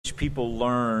people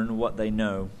learn what they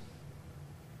know.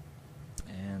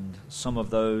 And some of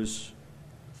those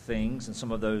things and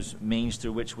some of those means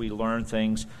through which we learn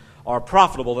things are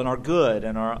profitable and are good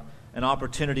and are an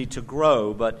opportunity to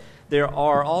grow. But there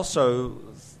are also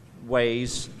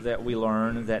ways that we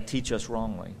learn that teach us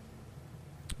wrongly,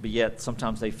 but yet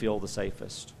sometimes they feel the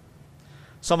safest.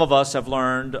 Some of us have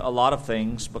learned a lot of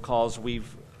things because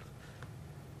we've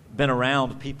been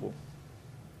around people.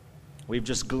 We've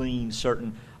just gleaned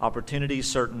certain opportunities,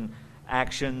 certain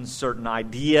actions, certain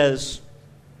ideas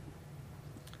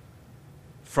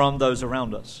from those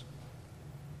around us.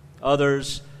 Other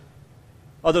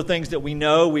things that we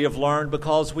know we have learned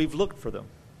because we've looked for them.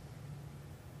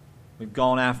 We've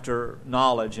gone after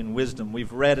knowledge and wisdom.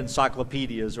 We've read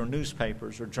encyclopedias or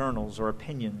newspapers or journals or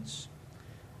opinions.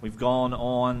 We've gone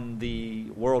on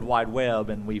the World Wide Web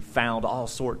and we've found all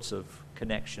sorts of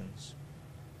connections.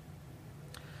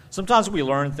 Sometimes we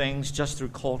learn things just through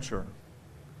culture.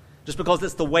 Just because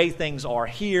it's the way things are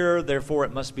here, therefore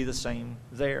it must be the same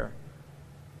there.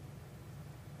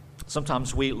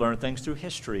 Sometimes we learn things through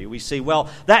history. We see, well,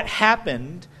 that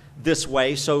happened this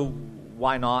way, so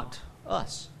why not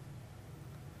us?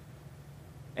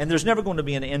 And there's never going to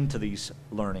be an end to these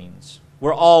learnings.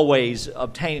 We're always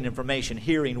obtaining information,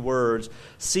 hearing words,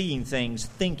 seeing things,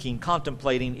 thinking,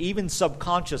 contemplating, even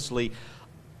subconsciously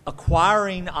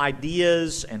acquiring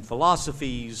ideas and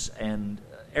philosophies and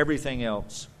everything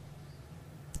else.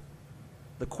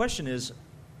 The question is,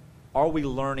 are we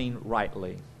learning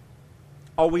rightly?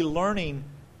 Are we learning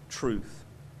truth?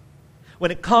 When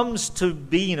it comes to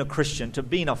being a Christian, to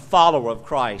being a follower of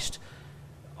Christ,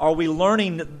 are we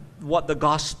learning what the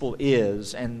gospel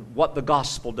is and what the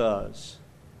gospel does?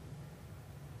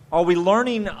 Are we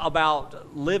learning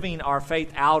about living our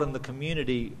faith out in the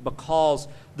community because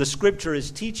the Scripture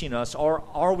is teaching us, or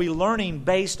are we learning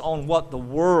based on what the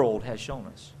world has shown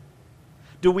us?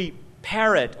 Do we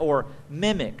parrot or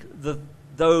mimic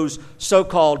those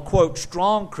so-called, quote,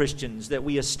 strong Christians that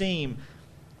we esteem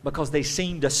because they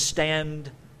seem to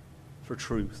stand for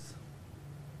truth?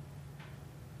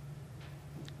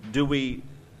 Do we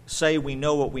say we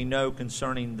know what we know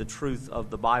concerning the truth of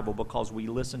the Bible because we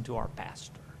listen to our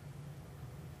pastor?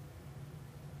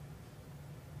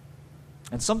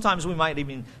 And sometimes we might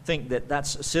even think that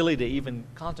that's silly to even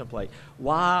contemplate.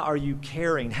 Why are you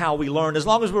caring how we learn? As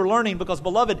long as we're learning, because,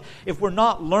 beloved, if we're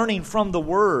not learning from the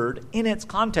Word in its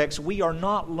context, we are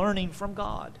not learning from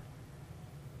God.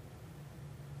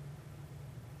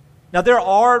 Now, there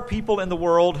are people in the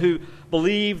world who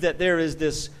believe that there is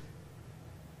this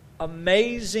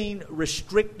amazing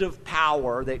restrictive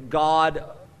power that God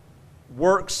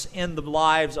works in the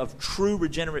lives of true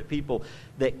regenerate people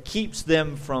that keeps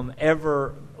them from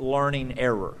ever learning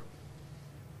error.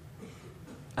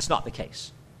 That's not the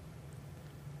case.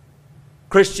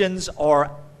 Christians are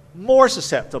more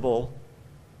susceptible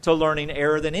to learning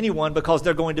error than anyone because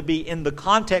they're going to be in the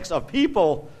context of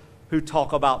people who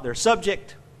talk about their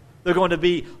subject. They're going to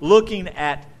be looking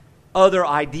at other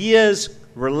ideas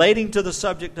relating to the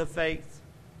subject of faith.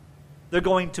 They're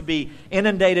going to be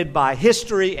inundated by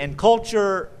history and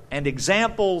culture and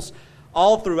examples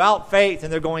all throughout faith,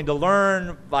 and they're going to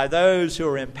learn by those who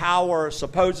are in power,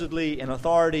 supposedly in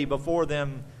authority before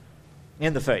them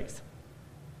in the faith.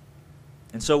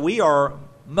 And so we are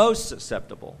most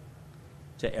susceptible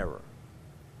to error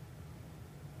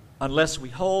unless we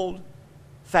hold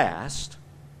fast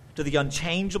to the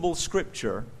unchangeable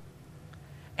Scripture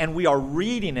and we are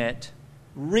reading it,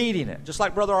 just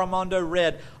like Brother Armando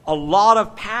read a lot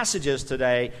of passages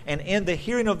today, and in the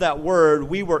hearing of that word,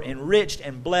 we were enriched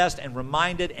and blessed and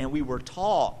reminded and we were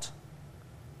taught.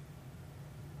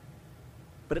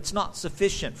 But it's not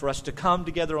sufficient for us to come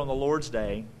together on the Lord's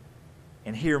Day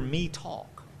and hear me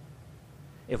talk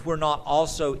if we're not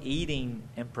also eating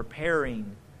and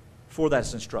preparing for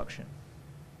that instruction.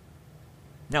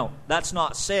 Now, that's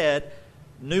not said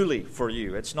newly for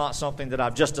you. It's not something that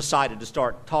I've just decided to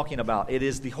start talking about. It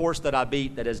is the horse that I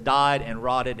beat that has died and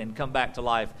rotted and come back to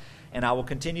life. And I will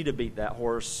continue to beat that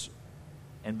horse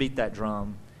and beat that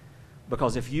drum,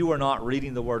 because if you are not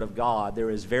reading the Word of God,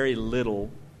 there is very little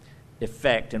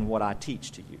effect in what I teach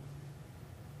to you.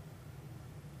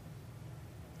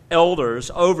 Elders,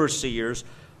 overseers,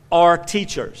 are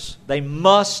teachers. They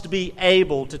must be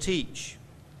able to teach.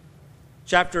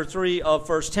 Chapter 3 of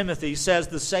 1 Timothy says,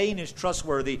 the saying is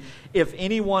trustworthy. If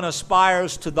anyone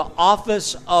aspires to the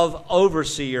office of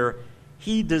overseer,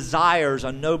 he desires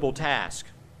a noble task.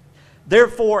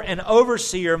 Therefore, an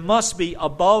overseer must be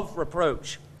above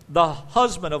reproach, the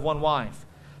husband of one wife,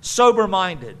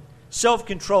 sober-minded,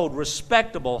 self-controlled,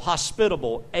 respectable,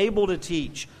 hospitable, able to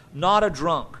teach, not a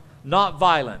drunk, not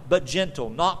violent, but gentle,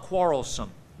 not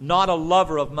quarrelsome, not a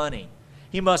lover of money.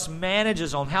 He must manage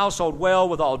his own household well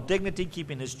with all dignity,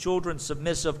 keeping his children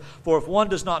submissive. For if one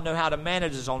does not know how to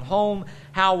manage his own home,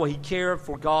 how will he care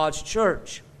for God's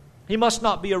church? He must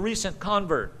not be a recent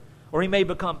convert, or he may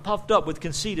become puffed up with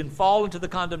conceit and fall into the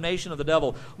condemnation of the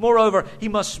devil. Moreover, he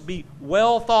must be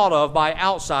well thought of by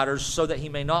outsiders so that he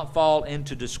may not fall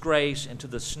into disgrace, into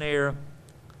the snare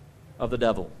of the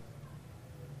devil.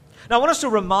 Now, I want us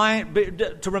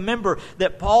to remember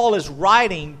that Paul is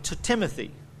writing to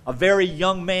Timothy, a very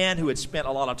young man who had spent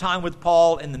a lot of time with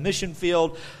Paul in the mission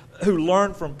field, who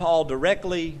learned from Paul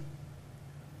directly.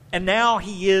 And now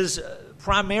he is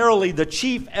primarily the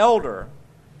chief elder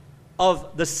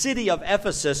of the city of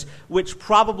Ephesus, which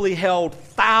probably held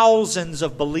thousands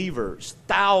of believers.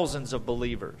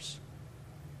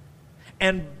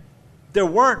 And there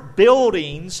weren't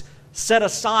buildings set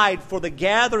aside for the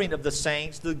gathering of the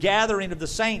saints. The gathering of the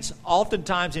saints,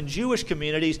 oftentimes in Jewish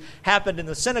communities, happened in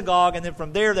the synagogue, and then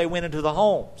from there they went into the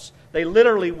homes. They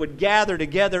literally would gather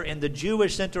together in the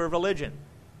Jewish center of religion.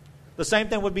 The same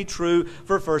thing would be true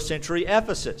for first century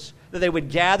Ephesus, that they would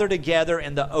gather together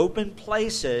in the open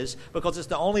places because it's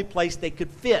the only place they could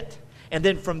fit. And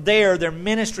then from there, their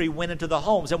ministry went into the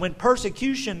homes. And when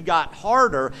persecution got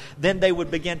harder, then they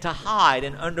would begin to hide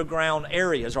in underground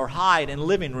areas or hide in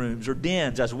living rooms or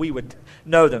dens, as we would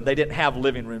know them. They didn't have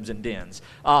living rooms and dens.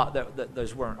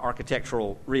 Those weren't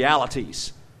architectural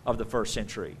realities of the first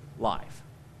century life.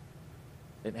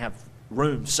 They didn't have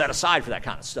rooms set aside for that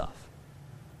kind of stuff.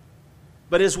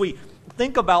 But as we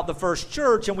think about the first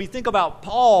church and we think about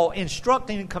Paul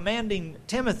instructing and commanding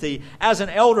Timothy as an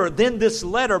elder, then this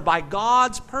letter, by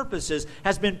God's purposes,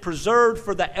 has been preserved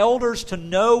for the elders to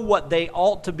know what they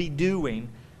ought to be doing,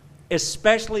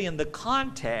 especially in the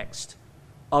context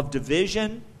of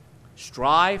division,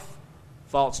 strife,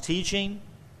 false teaching,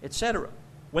 etc.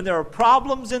 When there are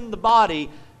problems in the body,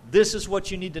 this is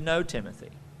what you need to know,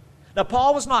 Timothy. Now,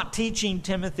 Paul was not teaching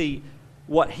Timothy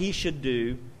what he should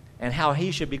do and how he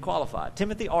should be qualified.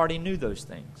 Timothy already knew those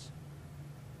things.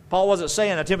 Paul wasn't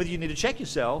saying, now, Timothy, you need to check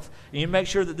yourself. You need to make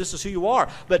sure that this is who you are.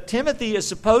 But Timothy is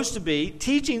supposed to be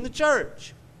teaching the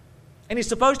church. And he's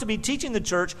supposed to be teaching the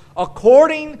church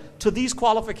according to these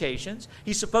qualifications.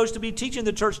 He's supposed to be teaching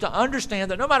the church to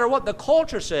understand that no matter what the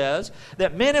culture says,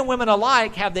 that men and women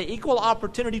alike have the equal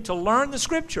opportunity to learn the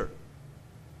Scripture.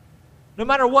 No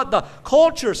matter what the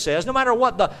culture says, no matter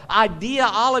what the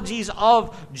ideologies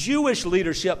of Jewish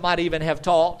leadership might even have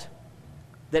taught,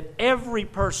 that every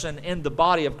person in the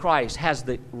body of Christ has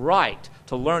the right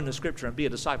to learn the Scripture and be a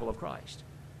disciple of Christ.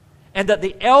 And that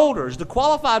the elders, the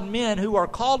qualified men who are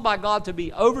called by God to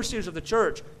be overseers of the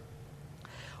church,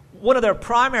 one of their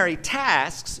primary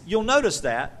tasks, you'll notice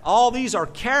that, all these are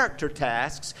character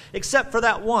tasks, except for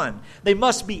that one. They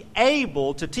must be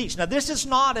able to teach. Now, this is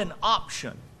not an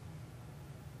option.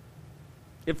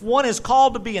 If one is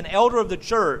called to be an elder of the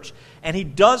church and he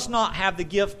does not have the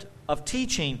gift of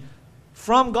teaching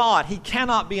from God, he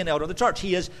cannot be an elder of the church.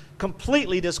 He is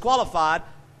completely disqualified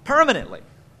permanently.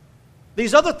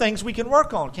 These other things we can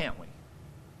work on, can't we?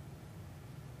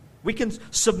 We can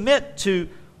submit to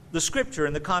the Scripture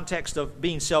in the context of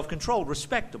being self-controlled,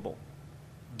 respectable,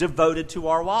 devoted to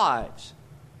our wives,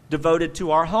 devoted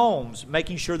to our homes,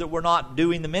 making sure that we're not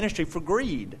doing the ministry for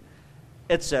greed,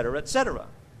 etc., etc.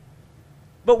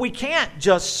 But we can't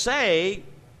just say,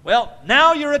 well,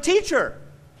 now you're a teacher.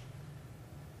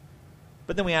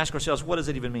 But then we ask ourselves, what does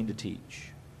it even mean to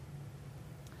teach?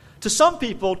 To some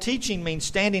people, teaching means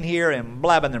standing here and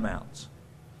blabbing their mouths.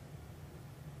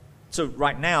 So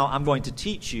right now, I'm going to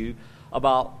teach you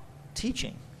about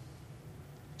teaching.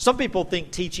 Some people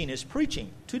think teaching is preaching.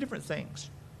 Two different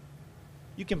things.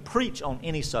 You can preach on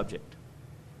any subject.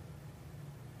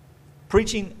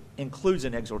 Preaching includes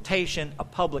an exhortation, a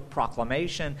public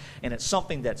proclamation, and it's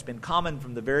something that's been common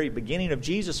from the very beginning of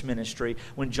Jesus' ministry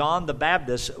when John the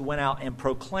Baptist went out and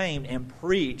proclaimed and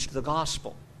preached the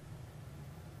gospel.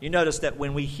 You notice that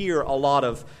when we hear a lot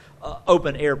of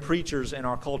open-air preachers in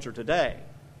our culture today,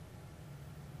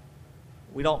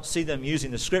 we don't see them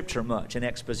using the Scripture much in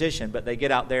exposition, but they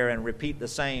get out there and repeat the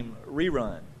same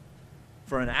rerun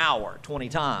for an hour, 20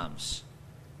 times,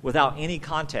 without any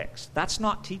context. That's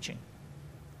not teaching.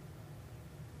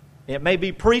 It may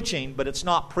be preaching, but it's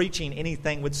not preaching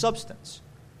anything with substance.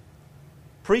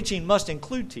 Preaching must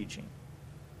include teaching.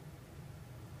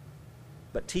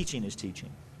 But teaching is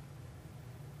teaching.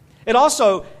 It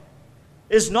also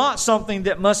is not something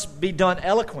that must be done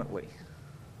eloquently.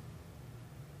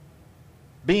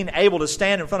 Being able to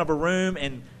stand in front of a room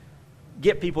and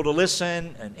get people to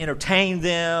listen and entertain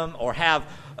them or have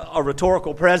a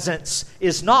rhetorical presence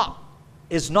is not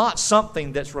is not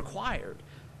something that's required.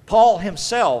 Paul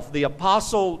himself, the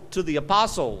apostle to the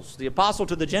apostles, the apostle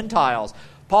to the Gentiles,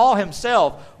 Paul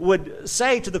himself would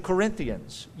say to the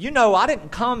Corinthians, you know, I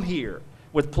didn't come here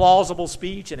with plausible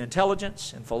speech and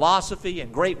intelligence and philosophy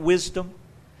and great wisdom.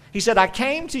 He said, I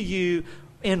came to you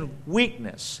in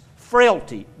weakness,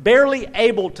 frailty, barely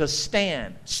able to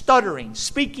stand, stuttering,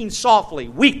 speaking softly,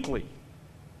 weakly,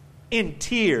 in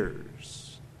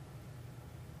tears,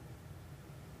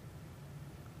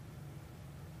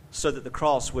 so that the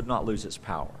cross would not lose its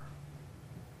power.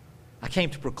 I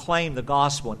came to proclaim the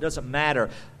gospel. It doesn't matter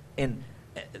in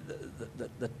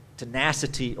the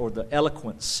tenacity or the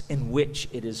eloquence in which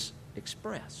it is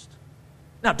expressed.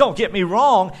 Now, don't get me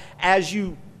wrong. As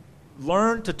you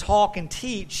learn to talk and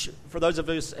teach, for those of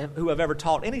us who have ever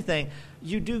taught anything,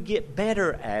 you do get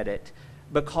better at it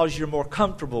because you're more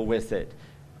comfortable with it.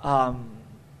 But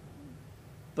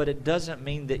it doesn't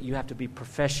mean that you have to be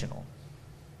professional.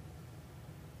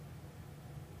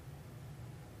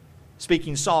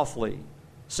 Speaking softly,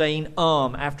 saying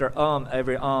after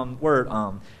every word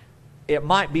It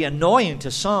might be annoying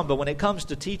to some, but when it comes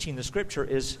to teaching, the Scripture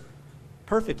is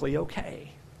perfectly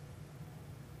okay.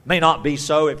 May not be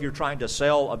so if you're trying to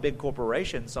sell a big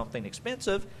corporation something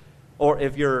expensive, or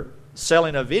if you're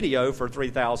selling a video for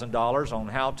 $3,000 on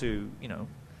how to,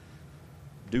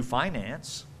 do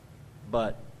finance.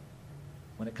 But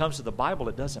when it comes to the Bible,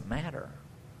 it doesn't matter.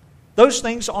 Those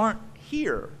things aren't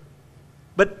here.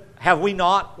 But have we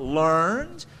not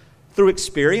learned through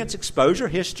experience, exposure,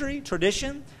 history,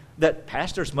 tradition, that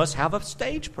pastors must have a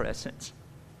stage presence?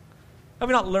 Have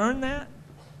we not learned that?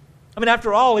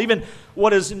 After all, even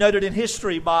what is noted in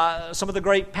history by some of the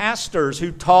great pastors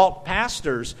who taught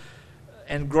pastors,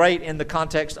 and great in the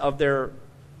context of their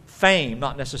fame,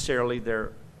 not necessarily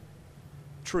their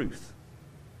truth.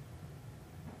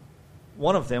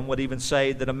 One of them would even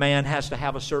say that a man has to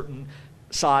have a certain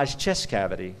size chest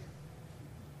cavity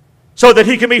so that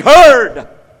he can be heard.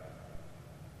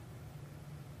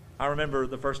 I remember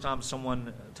the first time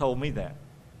someone told me that.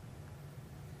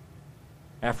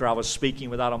 After I was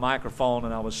speaking without a microphone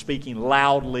and I was speaking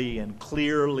loudly and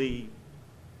clearly.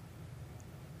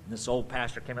 And this old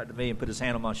pastor came up to me and put his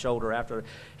hand on my shoulder after.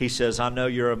 He says, I know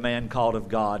you're a man called of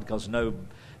God because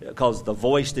the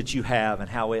voice that you have and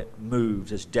how it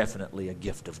moves is definitely a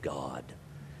gift of God.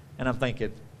 And I'm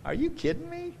thinking, are you kidding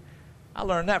me? I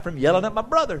learned that from yelling at my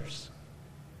brothers.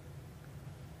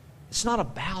 It's not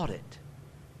about it.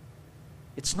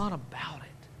 It's not about it.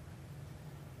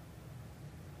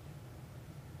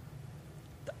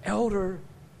 The elder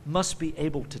must be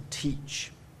able to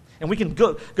teach. And we can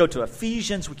go to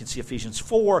Ephesians. We can see Ephesians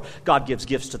 4. God gives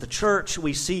gifts to the church.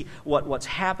 We see what's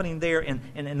happening there in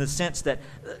the sense that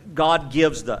God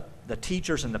gives the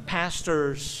teachers and the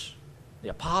pastors, the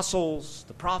apostles,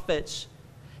 the prophets.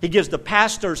 He gives the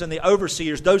pastors and the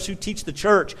overseers, those who teach the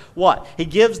church, what? He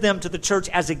gives them to the church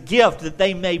as a gift that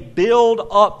they may build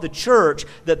up the church,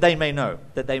 that they may know.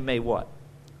 That they may what?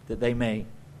 That they may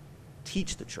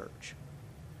teach the church.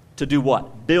 To do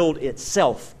what? Build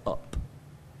itself up.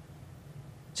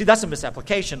 See, that's a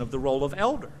misapplication of the role of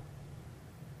elder.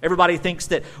 Everybody thinks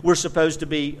that we're supposed to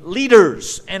be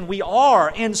leaders, and we are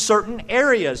in certain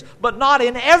areas, but not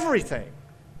in everything.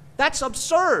 That's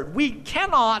absurd. We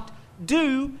cannot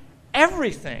do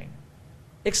everything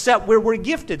except where we're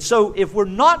gifted. So if we're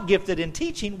not gifted in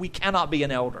teaching, we cannot be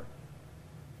an elder.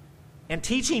 And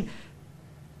teaching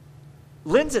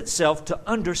lends itself to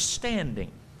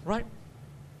understanding, right?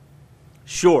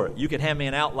 Sure, you can hand me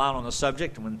an outline on the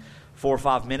subject, and in 4 or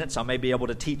 5 minutes I may be able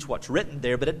to teach what's written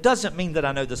there, but it doesn't mean that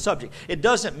I know the subject. It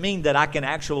doesn't mean that I can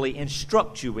actually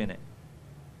instruct you in it.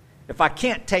 If I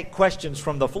can't take questions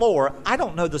from the floor, I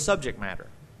don't know the subject matter.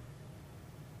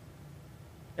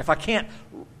 If I can't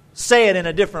say it in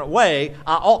a different way,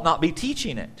 I ought not be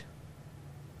teaching it.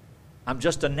 I'm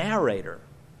just a narrator.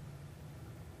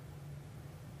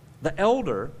 The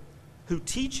elder who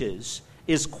teaches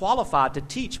is qualified to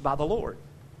teach by the Lord.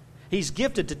 He's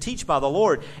gifted to teach by the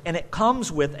Lord, and it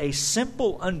comes with a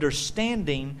simple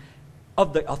understanding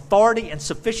of the authority and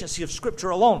sufficiency of Scripture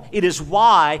alone. It is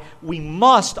why we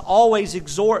must always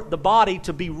exhort the body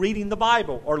to be reading the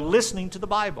Bible or listening to the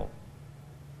Bible.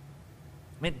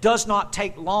 It does not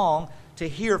take long to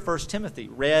hear 1 Timothy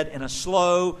read in a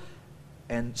slow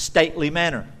and stately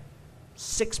manner.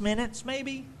 6 minutes,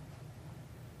 maybe?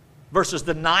 Versus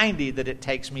the 90 that it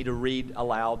takes me to read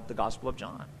aloud the Gospel of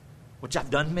John, which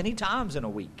I've done many times in a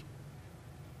week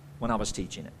when I was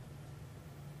teaching it.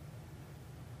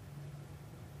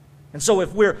 And so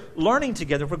if we're learning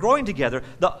together, if we're growing together,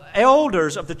 the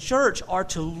elders of the church are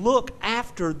to look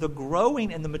after the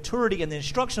growing and the maturity and the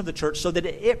instruction of the church so that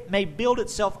it may build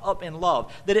itself up in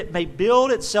love, that it may build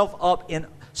itself up in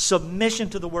submission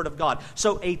to the Word of God.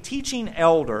 So a teaching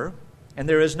elder, and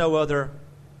there is no other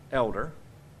elder,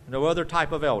 no other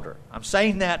type of elder. I'm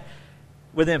saying that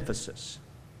with emphasis.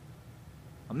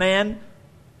 A man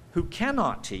who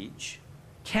cannot teach,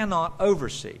 cannot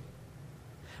oversee.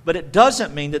 But it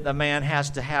doesn't mean that the man has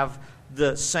to have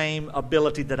the same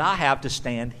ability that I have to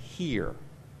stand here.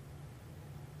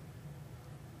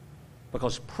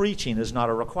 Because preaching is not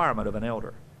a requirement of an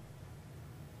elder.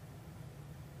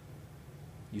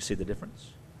 You see the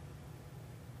difference?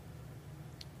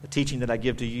 The teaching that I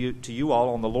give to you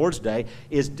all on the Lord's Day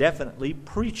is definitely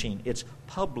preaching. It's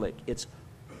public. It's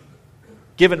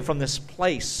given from this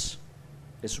place,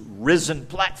 this risen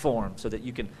platform, so that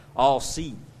you can all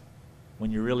see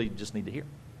when you really just need to hear.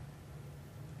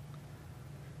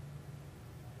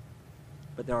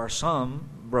 But there are some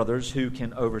brothers who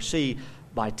can oversee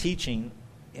by teaching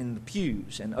in the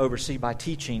pews and oversee by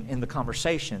teaching in the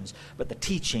conversations, but the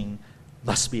teaching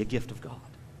must be a gift of God.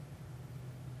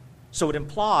 So it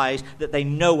implies that they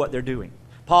know what they're doing.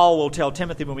 Paul will tell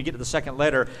Timothy when we get to the second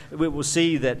letter, we will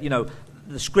see that,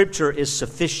 the Scripture is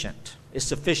sufficient. It's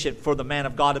sufficient for the man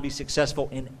of God to be successful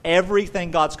in everything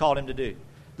God's called him to do.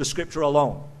 The Scripture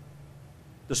alone.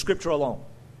 The Scripture alone.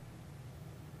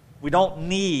 We don't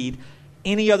need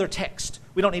any other text.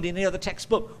 We don't need any other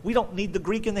textbook. We don't need the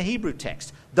Greek and the Hebrew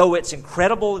text. Though it's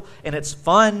incredible and it's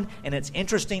fun and it's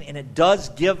interesting and it does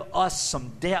give us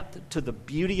some depth to the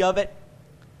beauty of it,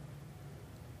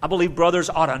 I believe brothers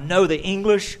ought to know the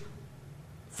English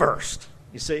first,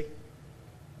 you see?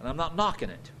 And I'm not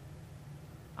knocking it.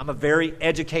 I'm a very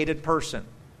educated person.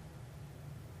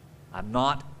 I'm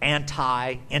not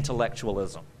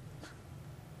anti-intellectualism.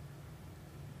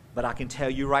 But I can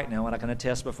tell you right now, and I can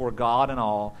attest before God and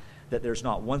all, that there's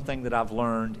not one thing that I've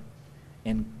learned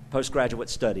in postgraduate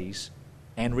studies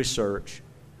and research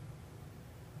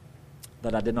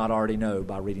that I did not already know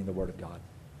by reading the Word of God.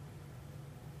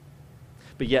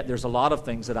 But yet there's a lot of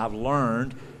things that I've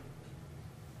learned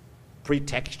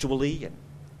pretextually and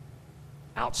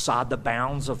outside the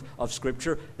bounds of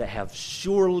Scripture that have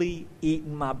surely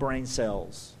eaten my brain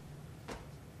cells,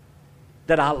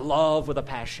 that I love with a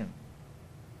passion.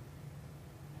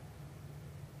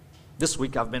 This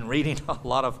week I've been reading a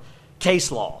lot of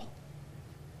case law.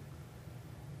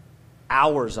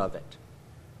 Hours of it.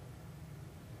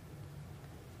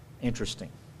 Interesting.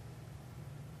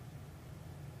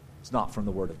 It's not from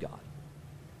the Word of God.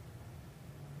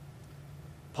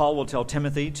 Paul will tell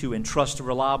Timothy to entrust to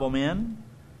reliable men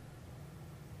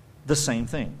the same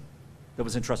thing that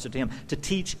was entrusted to him. To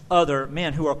teach other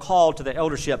men who are called to the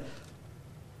eldership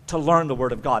to learn the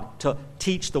Word of God, to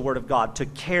teach the Word of God, to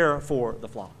care for the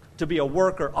flock, to be a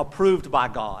worker approved by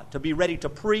God, to be ready to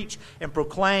preach and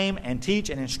proclaim and teach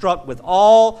and instruct with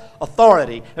all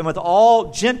authority and with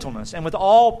all gentleness and with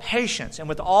all patience and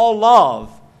with all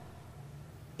love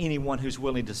anyone who's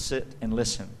willing to sit and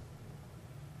listen.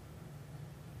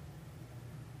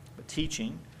 But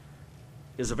teaching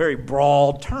is a very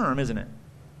broad term, isn't it?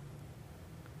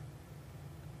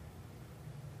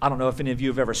 I don't know if any of you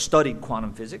have ever studied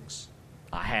quantum physics.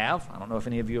 I have. I don't know if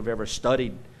any of you have ever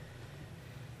studied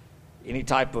any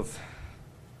type of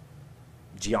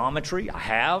geometry. I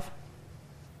have.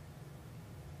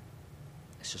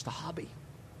 It's just a hobby.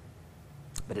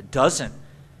 But it doesn't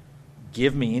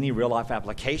give me any real-life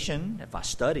application if I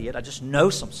study it. I just know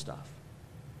some stuff.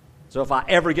 So if I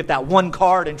ever get that one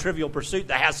card in Trivial Pursuit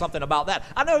that has something about that,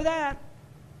 I know that.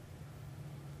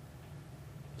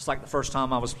 It's like the first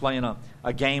time I was playing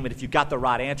a game, and if you got the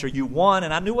right answer, you won,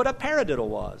 and I knew what a paradiddle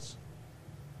was.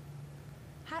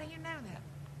 How do you know that?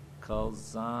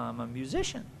 Because I'm a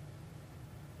musician.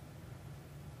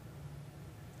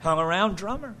 Hung around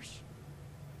drummers.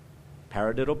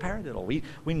 Paradiddle, paradiddle.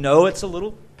 We know it's a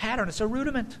little pattern. It's a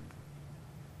rudiment.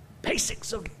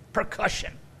 Basics of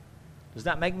percussion. Does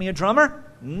that make me a drummer?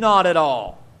 Not at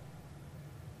all.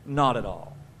 Not at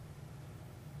all.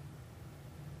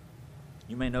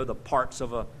 You may know the parts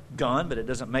of a gun, but it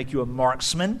doesn't make you a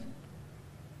marksman.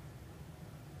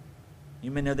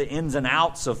 You may know the ins and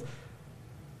outs of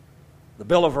the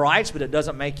Bill of Rights, but it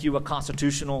doesn't make you a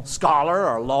constitutional scholar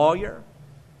or lawyer.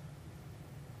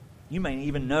 You may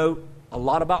even know a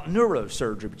lot about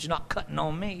neurosurgery, but you're not cutting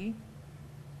on me.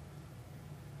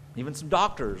 Even some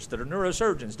doctors that are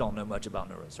neurosurgeons don't know much about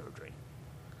neurosurgery.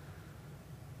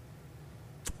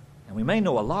 And we may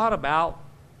know a lot about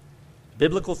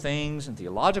biblical things and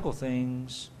theological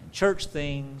things and and church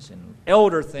things and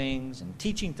elder things and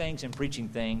teaching things and preaching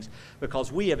things,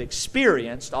 because we have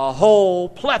experienced a whole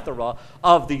plethora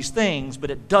of these things, but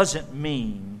it doesn't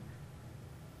mean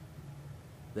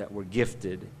that we're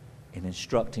gifted in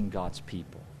instructing God's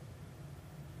people.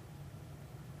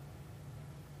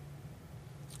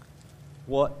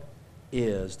 What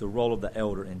is the role of the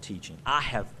elder in teaching? I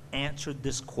have answered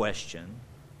this question.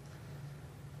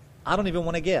 I don't even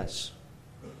want to guess.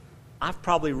 I've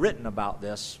probably written about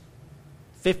this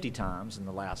 50 times in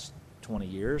the last 20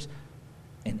 years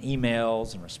in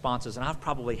emails and responses, and I've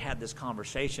probably had this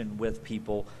conversation with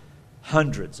people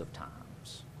hundreds of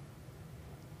times.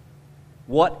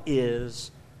 What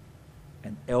is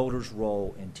an elder's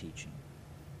role in teaching?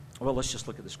 Well, let's just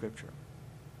look at the Scripture.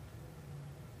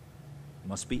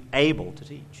 Must be able to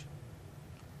teach.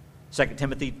 2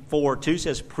 Timothy 4:2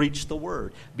 says, preach the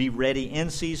word. Be ready in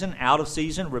season, out of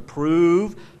season,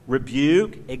 reprove,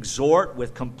 rebuke, exhort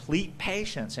with complete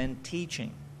patience and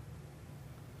teaching.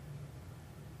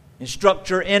 Instruct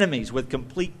your enemies with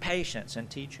complete patience and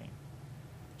teaching.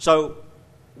 So,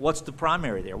 what's the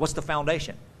primary there? What's the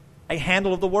foundation? A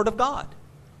handle of the Word of God.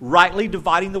 Rightly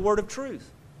dividing the word of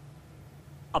truth.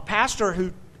 A pastor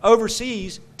who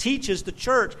oversees, teaches the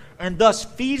church, and thus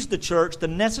feeds the church the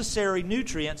necessary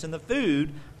nutrients in the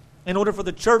food in order for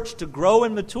the church to grow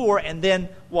and mature, and then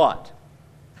what?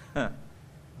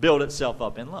 Build itself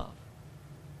up in love.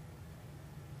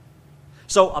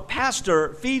 So a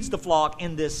pastor feeds the flock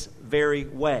in this very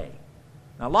way.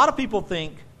 Now, a lot of people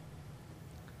think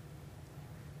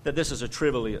that this is a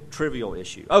trivial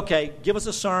issue. Okay, give us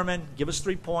a sermon, give us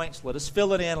 3 points, let us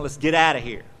fill it in, let's get out of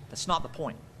here. That's not the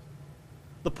point.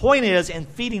 The point is, in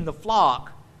feeding the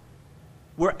flock,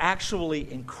 we're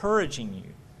actually encouraging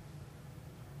you.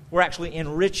 We're actually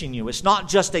enriching you. It's not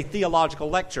just a theological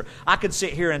lecture. I could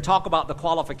sit here and talk about the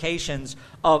qualifications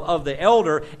of the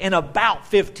elder in about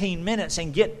 15 minutes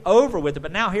and get over with it.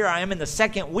 But now here I am in the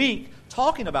second week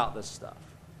talking about this stuff.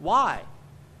 Why?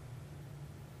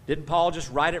 Didn't Paul just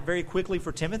write it very quickly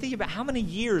for Timothy? About how many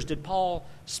years did Paul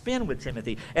spend with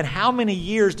Timothy? And how many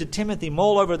years did Timothy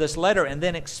mull over this letter and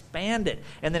then expand it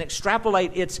and then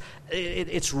extrapolate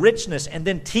its richness and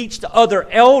then teach to other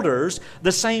elders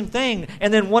the same thing?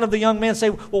 And then one of the young men say,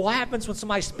 well, what happens when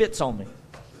somebody spits on me?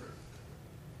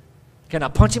 Can I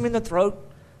punch him in the throat?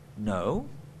 No,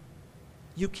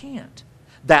 you can't.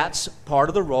 That's part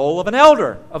of the role of an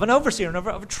elder, of an overseer,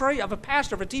 of a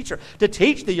pastor, of a teacher, to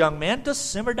teach the young men to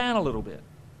simmer down a little bit,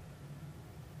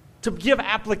 to give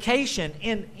application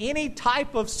in any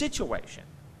type of situation,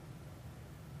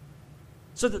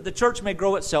 so that the church may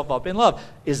grow itself up in love.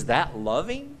 Is that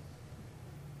loving?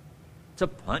 To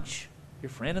punch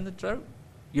your friend in the throat?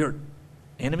 Your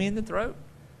enemy in the throat?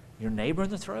 Your neighbor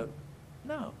in the throat?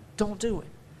 No, don't do it.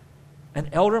 An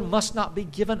elder must not be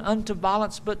given unto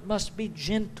violence, but must be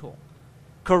gentle,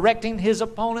 correcting his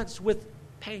opponents with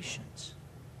patience.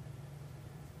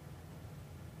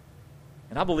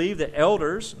 And I believe that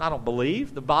elders, and I don't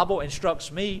believe, the Bible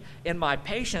instructs me in my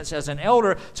patience as an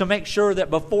elder to make sure that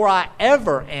before I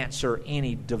ever answer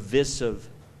any divisive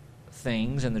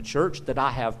things in the church, that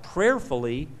I have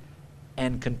prayerfully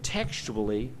and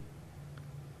contextually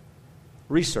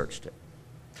researched it.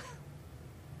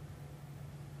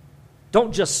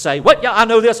 Don't just say, what? Yeah, I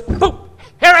know this. Boom!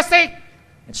 Heresy!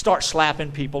 And start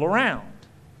slapping people around.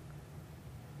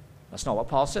 That's not what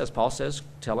Paul says. Paul says,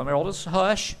 tell them all to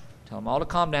hush, tell them all to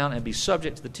calm down, and be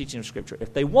subject to the teaching of Scripture.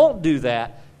 If they won't do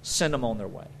that, send them on their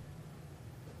way.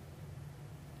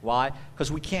 Why?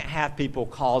 Because we can't have people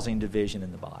causing division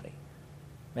in the body.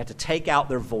 We have to take out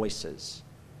their voices,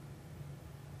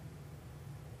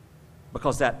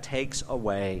 because that takes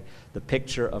away the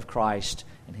picture of Christ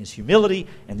and His humility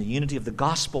and the unity of the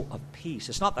gospel of peace.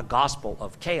 It's not the gospel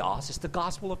of chaos, it's the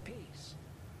gospel of peace.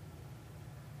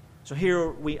 So here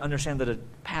we understand that a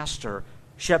pastor,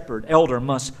 shepherd, elder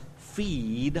must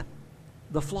feed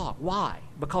the flock. Why?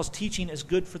 Because teaching is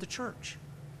good for the church.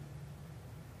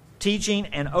 Teaching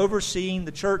and overseeing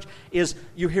the church is,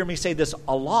 you hear me say this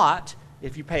a lot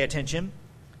if you pay attention,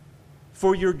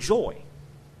 for your joy.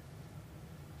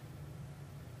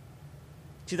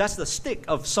 See, that's the stick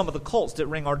of some of the cults that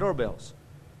ring our doorbells.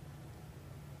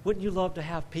 Wouldn't you love to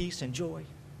have peace and joy?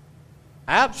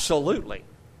 Absolutely.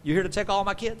 You here to take all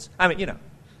my kids? I mean,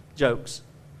 jokes.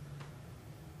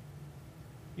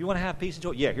 You want to have peace and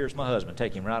joy? Yeah, here's my husband.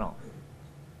 Take him right on.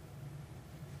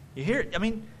 You hear?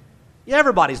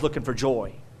 Everybody's looking for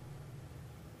joy.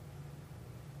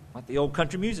 Like the old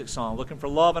country music song, looking for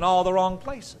love in all the wrong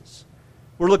places.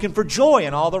 We're looking for joy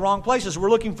in all the wrong places.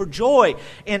 We're looking for joy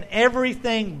in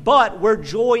everything but where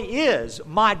joy is.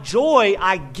 My joy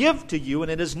I give to you,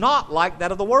 and it is not like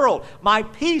that of the world. My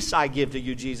peace I give to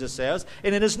you, Jesus says,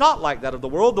 and it is not like that of the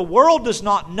world. The world does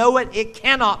not know it. It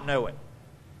cannot know it.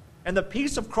 And the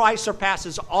peace of Christ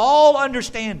surpasses all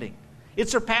understanding. It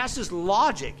surpasses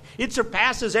logic. It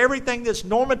surpasses everything that's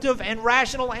normative and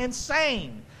rational and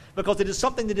sane. Because it is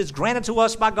something that is granted to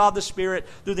us by God the Spirit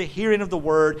through the hearing of the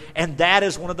Word. And that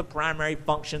is one of the primary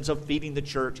functions of feeding the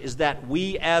church, is that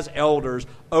we as elders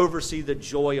oversee the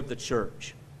joy of the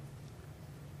church.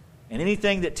 And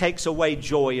anything that takes away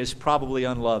joy is probably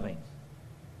unloving,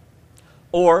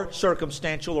 or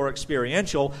circumstantial or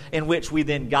experiential, in which we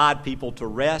then guide people to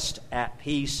rest at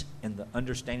peace in the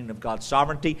understanding of God's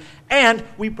sovereignty. And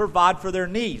we provide for their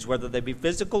needs, whether they be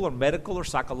physical or medical or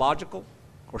psychological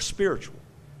or spiritual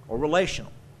or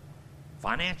relational,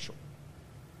 financial,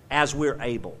 as we're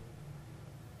able.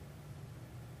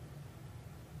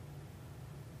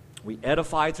 We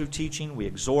edify through teaching, we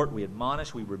exhort, we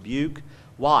admonish, we rebuke.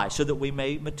 Why? So that we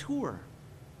may mature.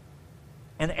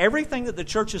 And everything that the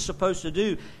church is supposed to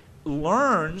do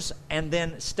learns and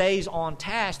then stays on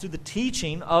task through the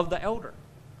teaching of the elder.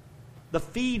 The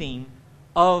feeding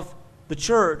of the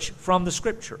church from the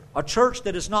Scripture. A church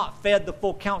that is not fed the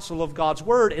full counsel of God's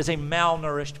Word is a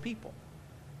malnourished people.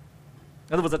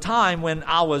 Now, there was a time when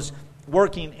I was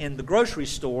working in the grocery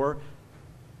store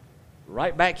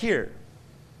right back here.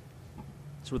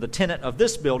 It's where the tenant of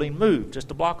this building moved just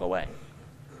a block away.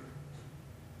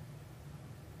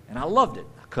 And I loved it.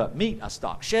 I cut meat, I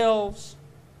stocked shelves.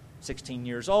 16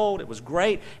 years old, it was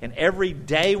great. And every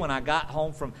day when I got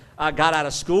out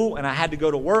of school and I had to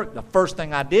go to work, the first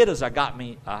thing I did is I got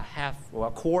me a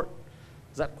quart.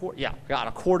 Is that a quart? Yeah, got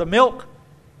a quart of milk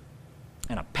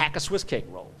and a pack of Swiss cake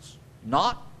rolls.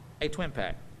 Not a twin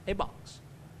pack, a box.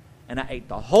 And I ate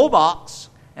the whole box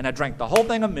and I drank the whole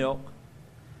thing of milk,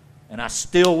 and I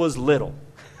still was little.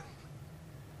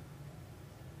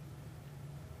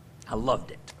 I loved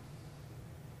it.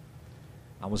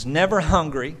 I was never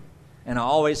hungry, and I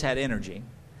always had energy.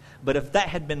 But if that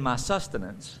had been my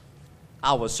sustenance,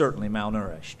 I was certainly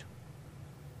malnourished.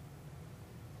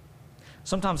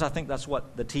 Sometimes I think that's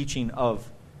what the teaching of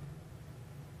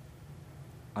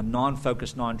a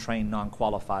non-focused, non-trained,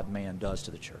 non-qualified man does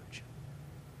to the church.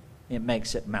 It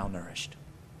makes it malnourished.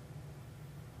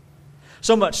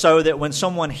 So much so that when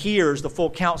someone hears the full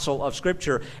counsel of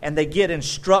Scripture and they get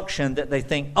instruction that they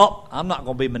think, oh, I'm not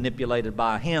going to be manipulated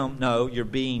by him. No, you're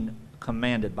being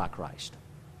commanded by Christ.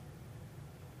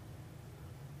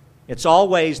 It's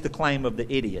always the claim of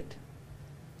the idiot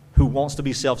who wants to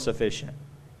be self-sufficient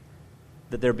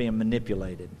that they're being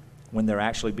manipulated when they're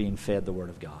actually being fed the Word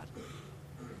of God.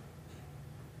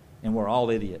 And we're all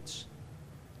idiots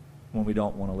when we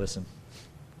don't want to listen.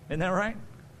 Isn't that right?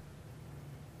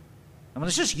 I mean,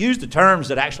 let's just use the terms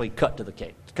that actually cut to the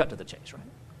chase, right?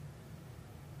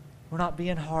 We're not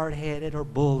being hard-headed or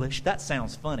bullish. That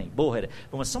sounds funny, bullheaded.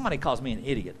 But when somebody calls me an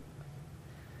idiot,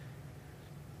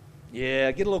 yeah,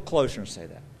 get a little closer and say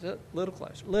that. A little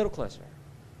closer, a little closer.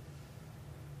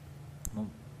 I'm going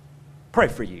to pray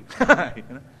for you. You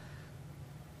know?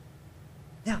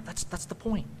 Yeah, that's the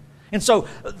point. And so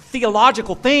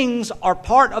theological things are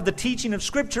part of the teaching of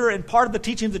Scripture and part of the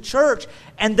teaching of the church.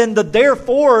 And then the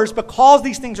therefores, because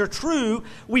these things are true,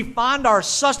 we find our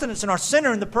sustenance and our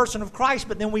center in the person of Christ,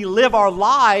 but then we live our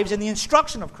lives in the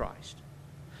instruction of Christ.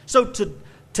 So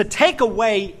to take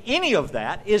away any of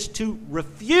that is to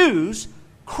refuse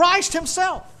Christ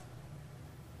Himself.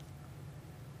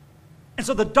 And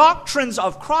so the doctrines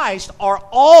of Christ are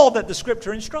all that the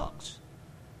Scripture instructs.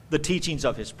 The teachings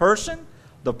of His person,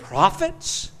 the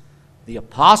prophets, the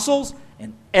apostles,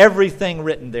 and everything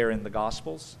written there in the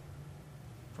Gospels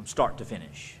from start to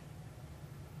finish.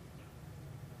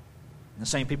 And the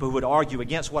same people who would argue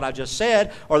against what I just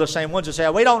said are the same ones that say,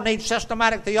 we don't need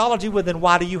systematic theology. Well, then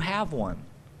why do you have one?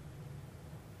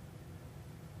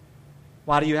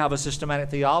 Why do you have a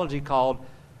systematic theology called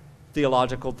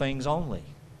theological things only?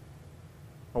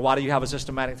 Or why do you have a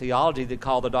systematic theology that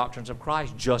called the doctrines of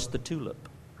Christ just the tulip?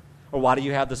 Or why do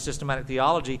you have the systematic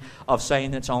theology of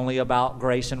saying it's only about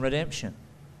grace and redemption?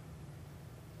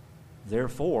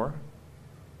 Therefore,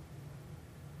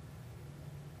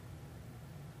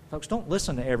 folks, don't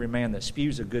listen to every man that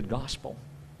spews a good gospel.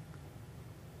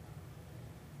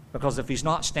 Because if he's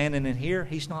not standing in here,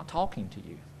 he's not talking to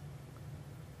you.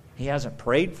 He hasn't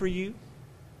prayed for you.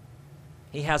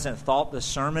 He hasn't thought the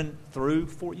sermon through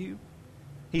for you.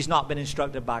 He's not been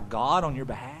instructed by God on your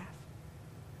behalf.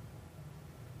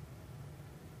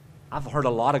 I've heard a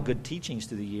lot of good teachings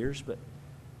through the years, but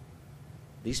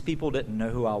These people didn't know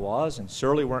who I was and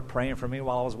surely weren't praying for me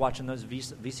while I was watching those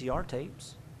VCR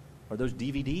tapes or those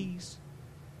DVDs.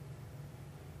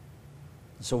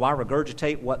 So I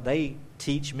regurgitate what they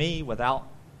teach me without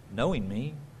knowing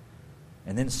me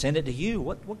and then send it to you.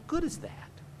 What good is that?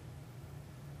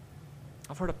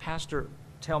 I've heard a pastor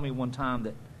tell me one time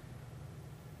that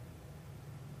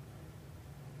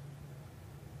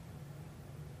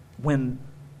when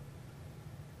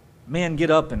men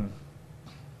get up and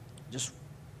just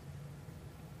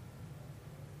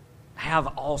have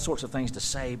all sorts of things to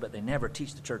say, but they never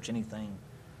teach the church anything,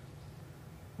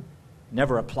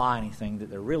 never apply anything,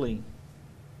 that they're really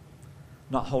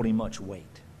not holding much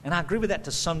weight. And I agree with that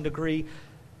to some degree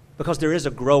because there is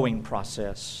a growing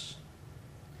process.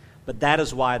 But that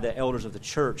is why the elders of the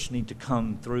church need to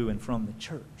come through and from the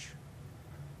church.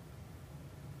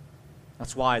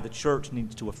 That's why the church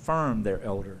needs to affirm their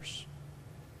elders.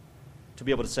 To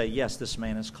be able to say, yes, this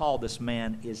man is called, this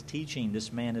man is teaching,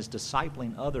 this man is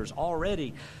discipling others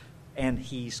already, and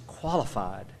he's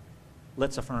qualified.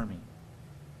 Let's affirm him.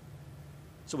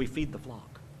 So we feed the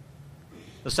flock.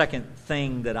 The second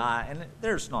thing that and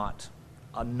there's not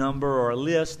a number or a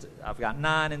list. I've got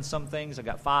 9 in some things, I've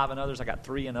got 5 in others, I've got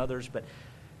 3 in others, but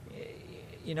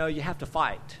you have to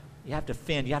fight. You have to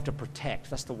fend, you have to protect.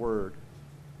 That's the word.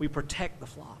 We protect the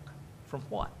flock. From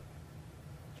what?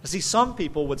 See, some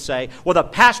people would say, well, the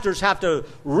pastors have to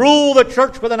rule the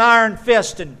church with an iron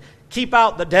fist and keep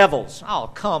out the devils.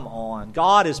 Oh, come on.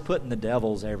 God is putting the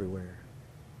devils everywhere.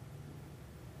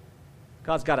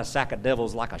 God's got a sack of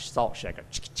devils like a salt shaker.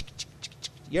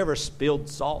 You ever spilled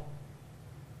salt?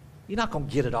 You're not going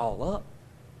to get it all up.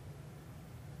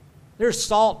 There's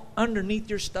salt underneath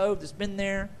your stove that's been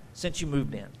there since you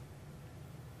moved in.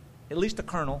 At least a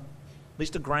kernel. At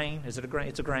least a grain. Is it a grain?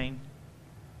 It's a grain.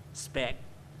 Speck.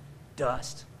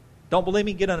 Dust. Don't believe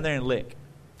me? Get under there and lick.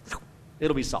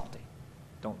 It'll be salty.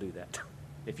 Don't do that.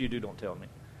 If you do, don't tell me.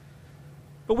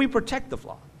 But we protect the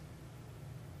flock.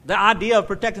 The idea of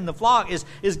protecting the flock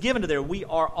is given to there. We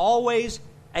are always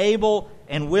able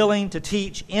and willing to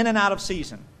teach in and out of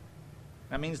season.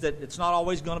 That means that it's not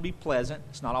always going to be pleasant.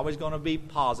 It's not always going to be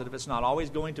positive. It's not always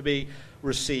going to be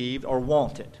received or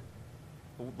wanted.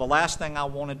 The last thing I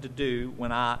wanted to do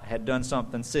when I had done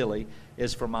something silly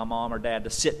is for my mom or dad to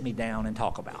sit me down and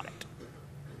talk about it.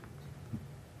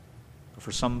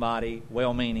 For somebody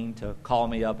well-meaning to call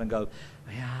me up and go,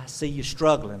 yeah, I see you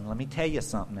struggling. Let me tell you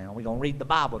something now. We're going to read the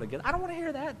Bible together. I don't want to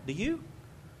hear that. Do you?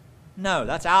 No,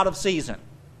 that's out of season.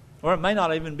 Or it may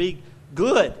not even be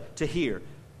good to hear.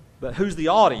 But who's the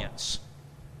audience?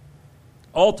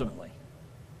 Ultimately,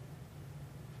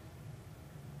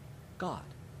 God.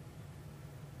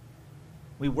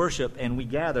 We worship and we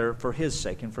gather for His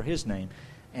sake and for His name.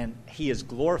 And He is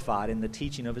glorified in the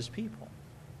teaching of His people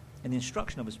and the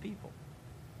instruction of His people.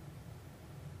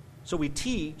 So we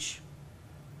teach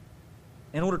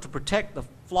in order to protect the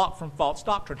flock from false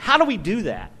doctrine. How do we do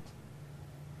that?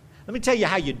 Let me tell you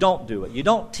how you don't do it. You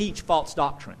don't teach false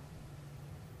doctrine.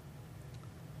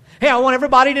 Hey, I want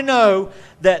everybody to know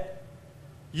that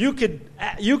you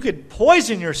could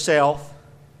poison yourself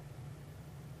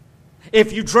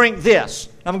if you drink this.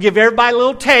 I'm going to give everybody a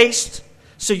little taste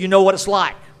so you know what it's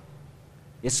like.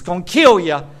 It's going to kill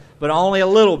you, but only a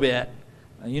little bit.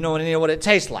 You know what it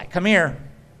tastes like. Come here.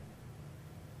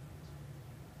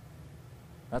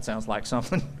 That sounds like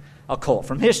something, a cult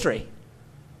from history.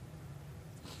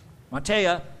 I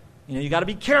tell you, you got to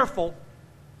be careful.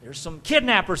 There's some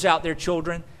kidnappers out there,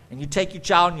 children, and you take your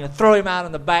child and you throw him out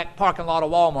in the back parking lot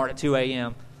of Walmart at 2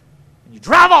 a.m. and you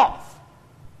drive off.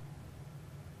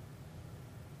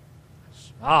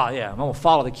 Yeah, I'm going to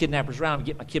follow the kidnappers around and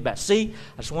get my kid back. See,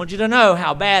 I just wanted you to know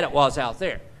how bad it was out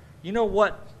there. You know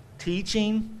what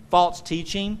teaching, false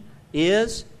teaching,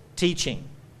 is? Teaching,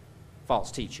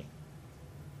 false teaching.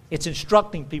 It's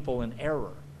instructing people in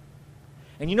error.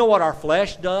 And you know what our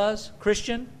flesh does,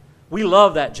 Christian? We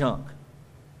love that junk.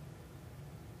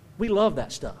 We love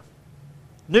that stuff.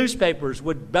 Newspapers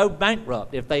would go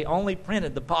bankrupt if they only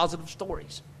printed the positive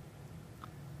stories.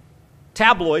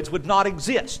 Tabloids would not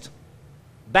exist.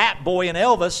 Bat Boy and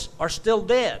Elvis are still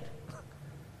dead.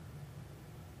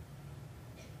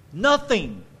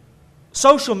 Nothing.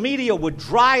 Social media would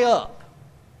dry up.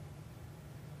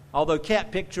 Although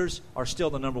cat pictures are still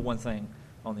the number one thing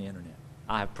on the internet.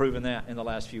 I have proven that in the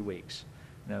last few weeks.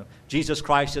 Jesus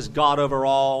Christ is God over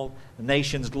all. The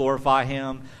nations glorify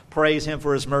Him. Praise Him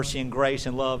for His mercy and grace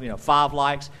and love. 5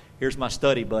 likes. Here's my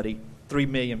study buddy. 3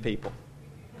 million people.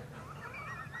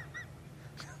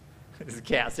 There's a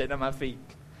cat sitting at my feet.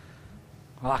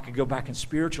 Well, I could go back and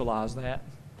spiritualize that.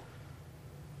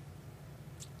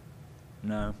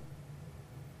 No.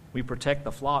 We protect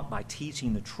the flock by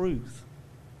teaching the truth.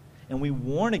 And we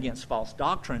warn against false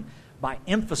doctrine by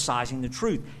emphasizing the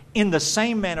truth in the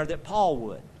same manner that Paul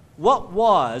would. What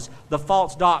was the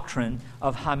false doctrine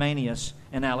of Hymenaeus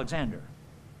and Alexander?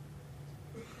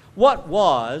 What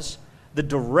was the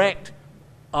direct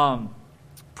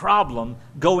problem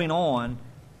going on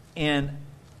in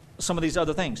some of these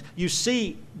other things? You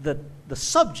see the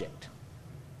subject.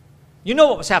 You know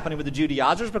what was happening with the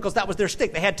Judaizers because that was their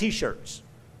stick. They had T-shirts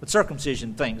with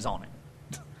circumcision things on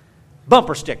it.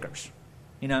 Bumper stickers,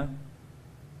 you know.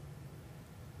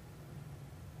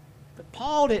 But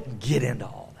Paul didn't get into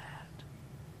all that.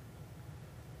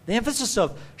 The emphasis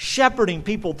of shepherding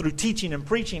people through teaching and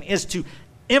preaching is to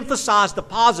emphasize the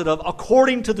positive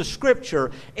according to the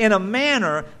Scripture in a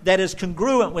manner that is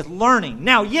congruent with learning.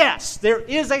 Now, yes, there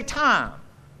is a time,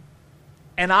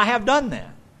 and I have done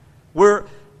that, where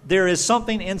there is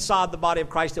something inside the body of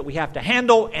Christ that we have to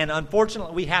handle, and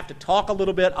unfortunately we have to talk a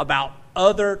little bit about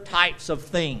other types of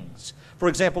things. For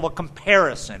example, a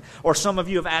comparison. Or some of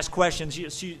you have asked questions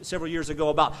several years ago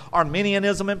about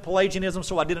Arminianism and Pelagianism,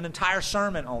 so I did an entire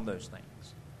sermon on those things.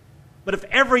 But if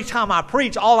every time I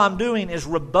preach all I'm doing is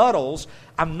rebuttals,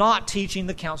 I'm not teaching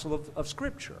the counsel of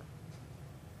Scripture.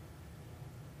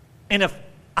 And if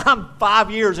I'm 5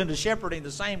 years into shepherding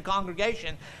the same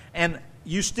congregation and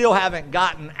you still haven't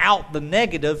gotten out the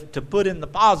negative to put in the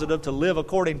positive to live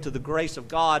according to the grace of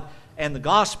God and the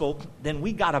gospel, then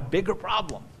we got a bigger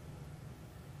problem.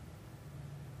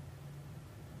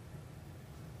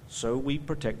 So we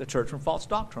protect the church from false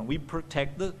doctrine. We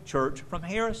protect the church from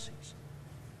heresies.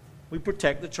 We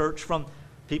protect the church from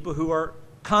people who are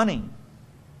cunning.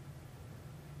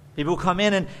 People who come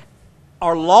in and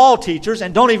are law teachers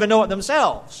and don't even know it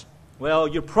themselves. Well,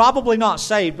 you're probably not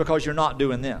saved because you're not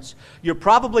doing this. You're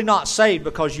probably not saved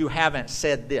because you haven't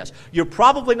said this. You're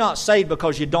probably not saved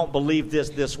because you don't believe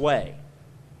this way.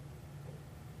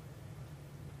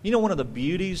 You know, one of the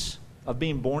beauties of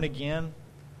being born again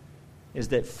is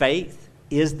that faith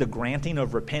is the granting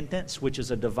of repentance, which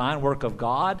is a divine work of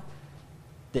God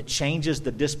that changes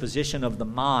the disposition of the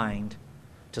mind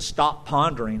to stop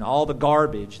pondering all the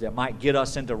garbage that might get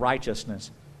us into righteousness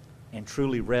and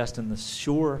truly rest in the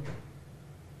sure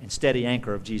and steady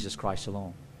anchor of Jesus Christ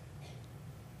alone.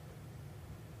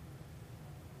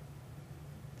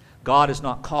 God has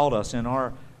not called us in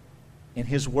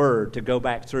His Word to go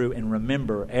back through and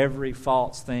remember every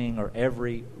false thing or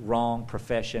every wrong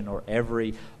profession or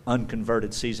every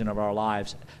unconverted season of our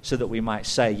lives so that we might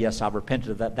say, yes, I've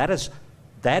repented of that.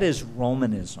 That is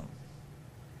Romanism.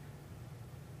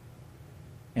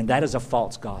 And that is a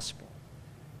false gospel.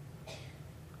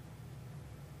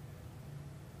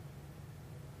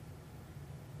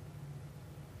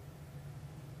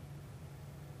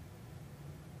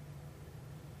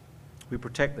 We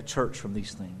protect the church from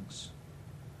these things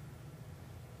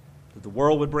that the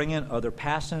world would bring in, other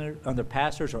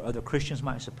pastors or other Christians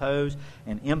might suppose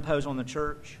and impose on the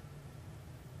church.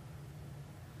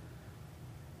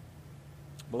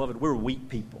 Beloved, we're weak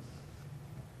people.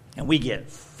 And we get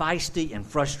feisty and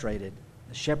frustrated.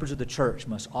 The shepherds of the church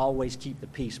must always keep the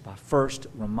peace by first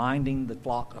reminding the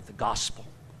flock of the gospel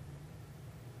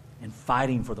and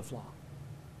fighting for the flock.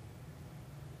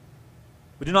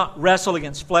 We do not wrestle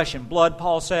against flesh and blood,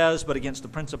 Paul says, but against the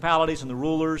principalities and the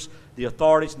rulers, the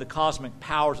authorities and the cosmic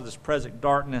powers of this present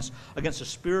darkness, against the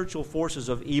spiritual forces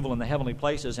of evil in the heavenly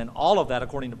places. And all of that,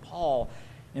 according to Paul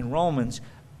in Romans,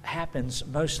 happens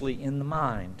mostly in the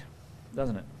mind,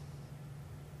 doesn't it?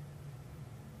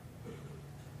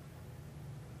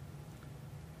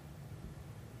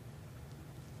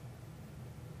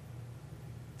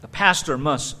 The pastor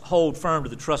must hold firm to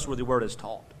the trustworthy word as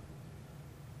taught.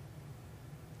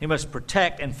 He must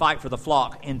protect and fight for the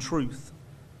flock in truth,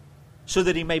 so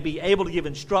that he may be able to give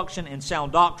instruction in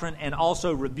sound doctrine and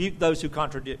also rebuke those who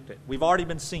contradict it. We've already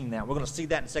been seeing that. We're going to see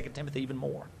that in 2 Timothy even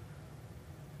more.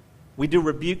 We do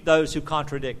rebuke those who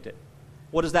contradict it.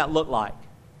 What does that look like?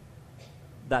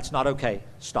 That's not okay.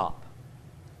 Stop.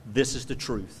 This is the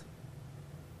truth.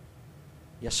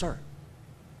 Yes, sir.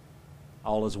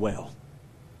 All is well.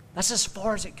 That's as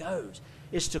far as it goes,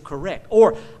 is to correct.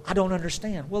 Or, I don't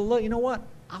understand. Well, look, you know what?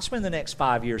 I'll spend the next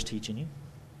 5 years teaching you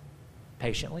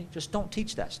patiently. Just don't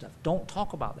teach that stuff. Don't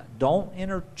talk about that. Don't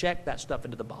interject that stuff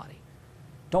into the body.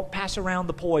 Don't pass around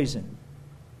the poison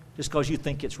just because you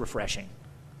think it's refreshing.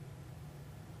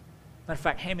 Matter of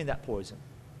fact, hand me that poison.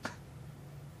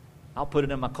 I'll put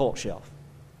it in my cult shelf.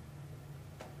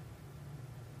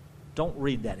 Don't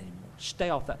read that anymore. Stay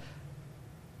off that.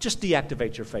 Just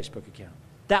deactivate your Facebook account.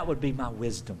 That would be my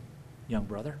wisdom, young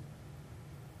brother.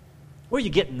 Where are you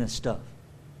getting this stuff?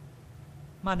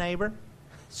 My neighbor?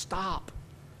 Stop.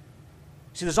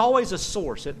 See, there's always a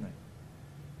source, isn't there?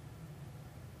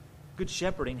 Good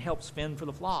shepherding helps fend for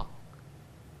the flock,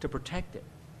 to protect it.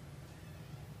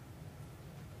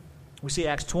 We see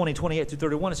Acts 20, 28 through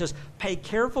 31. It says, pay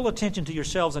careful attention to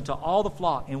yourselves and to all the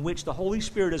flock in which the Holy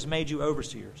Spirit has made you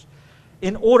overseers,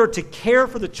 in order to care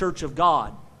for the church of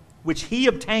God, which he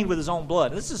obtained with his own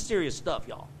blood. This is serious stuff,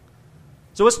 y'all.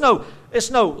 So it's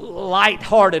no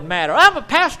light-hearted matter. I'm a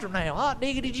pastor now. Hot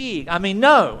diggity jig. I mean,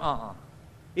 no.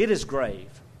 It is grave.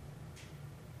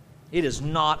 It is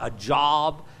not a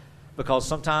job, because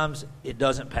sometimes it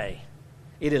doesn't pay.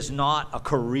 It is not a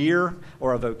career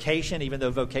or a vocation, even though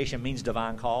vocation means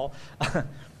divine call.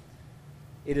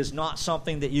 It is not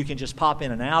something that you can just pop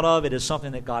in and out of. It is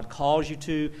something that God calls you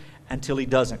to until he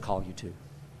doesn't call you to.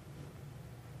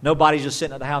 Nobody's just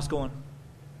sitting at the house going,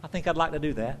 I think I'd like to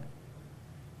do that.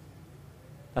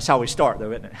 That's how we start,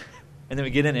 though, isn't it? And then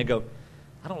we get in and go,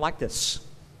 I don't like this.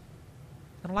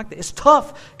 I don't like this. It's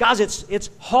tough. Guys, it's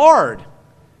hard.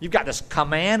 You've got this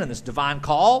command and this divine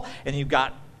call, and you've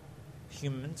got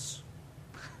humans.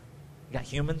 You got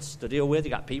humans to deal with.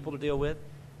 You got people to deal with.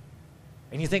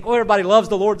 And you think, oh, everybody loves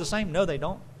the Lord the same. No, they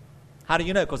don't. How do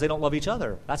you know? Because they don't love each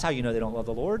other. That's how you know they don't love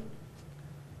the Lord.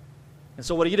 And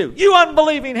so what do? You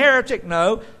unbelieving heretic.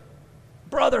 No.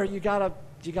 Brother, you gotta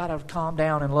calm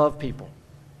down and love people.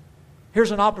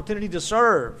 Here's an opportunity to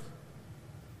serve.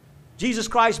 Jesus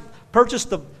Christ purchased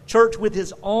the church with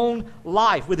his own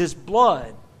life, with his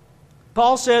blood.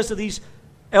 Paul says to these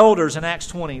elders in Acts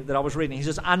 20 that I was reading, he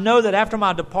says, I know that after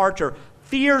my departure,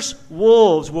 fierce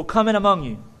wolves will come in among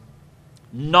you,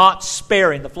 not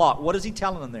sparing the flock. What is he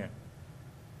telling them there?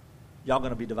 Y'all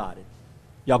going to be divided.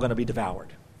 Y'all going to be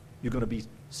devoured. You're going to be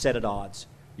set at odds.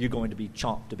 You're going to be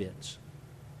chomped to bits.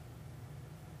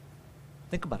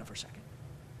 Think about it for a second.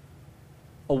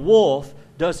 A wolf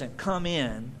doesn't come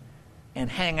in and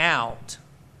hang out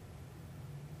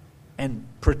and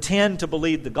pretend to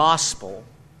believe the gospel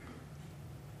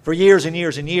for years and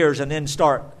years and years and then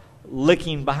start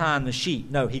licking behind the sheep.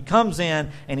 No, he comes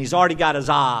in and he's already got his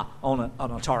eye on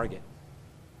a target.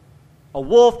 A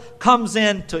wolf comes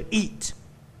in to eat.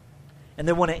 And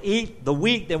they want to eat the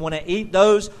weak. They want to eat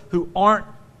those who aren't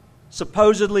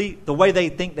supposedly the way they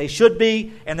think they should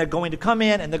be. And they're going to come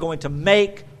in and they're going to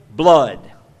make blood,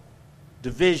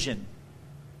 division,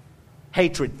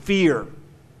 hatred, fear,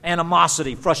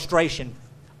 animosity, frustration.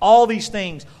 All these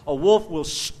things, a wolf will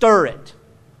stir it.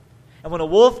 And when a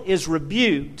wolf is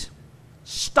rebuked,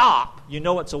 stop. You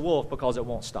know it's a wolf because it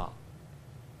won't stop.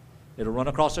 It'll run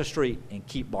across the street and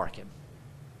keep barking.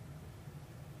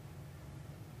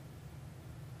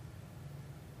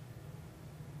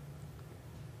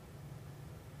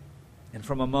 And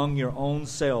from among your own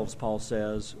selves, Paul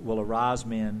says, will arise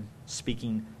men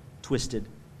speaking twisted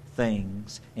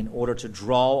things in order to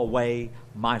draw away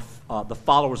the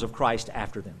followers of Christ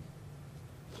after them.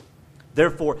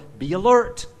 Therefore, be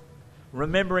alert,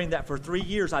 remembering that for 3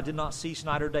 years I did not cease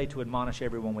night or day to admonish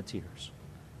everyone with tears.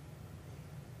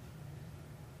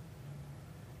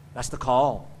 That's the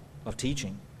call of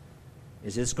teaching.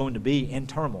 It's going to be in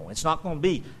turmoil. It's not going to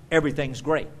be everything's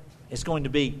great. It's going to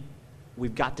be,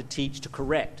 we've got to teach to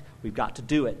correct. We've got to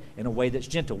do it in a way that's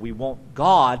gentle. We want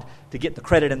God to get the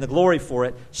credit and the glory for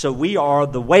it, so we are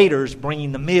the waiters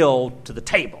bringing the meal to the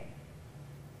table.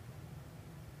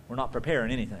 We're not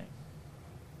preparing anything.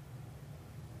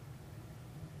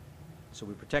 So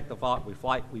we protect the flock, we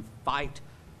fight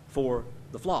for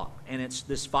the flock. And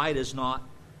this fight is not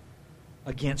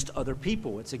against other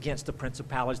people. It's against the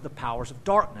principalities, the powers of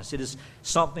darkness. It is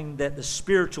something that the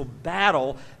spiritual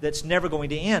battle that's never going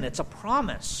to end. It's a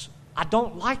promise. I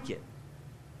don't like it.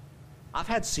 I've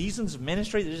had seasons of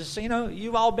ministry that just,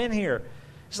 you've all been here.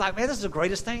 It's like, man, this is the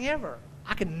greatest thing ever.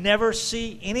 I can never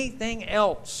see anything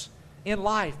else in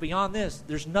life beyond this.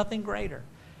 There's nothing greater.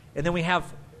 And then we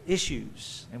have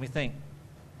issues, and we think,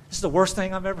 this is the worst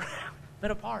thing I've ever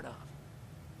been a part of.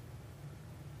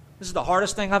 This is the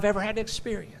hardest thing I've ever had to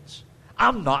experience.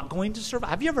 I'm not going to survive.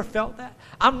 Have you ever felt that?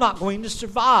 I'm not going to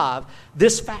survive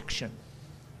this faction.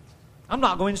 I'm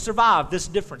not going to survive this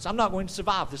difference. I'm not going to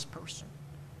survive this person.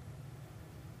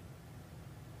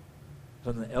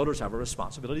 So the elders have a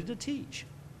responsibility to teach.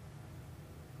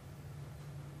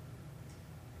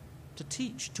 To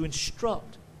teach, to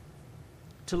instruct,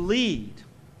 to lead.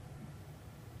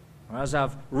 Or as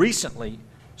I've recently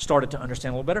started to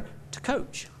understand a little better, to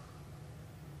coach.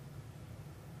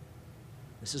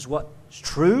 This is what's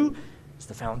true. It's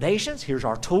the foundations. Here's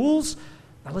our tools.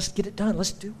 Now let's get it done.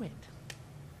 Let's do it.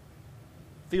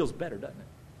 Feels better, doesn't it?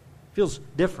 Feels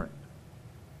different.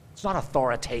 It's not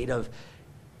authoritative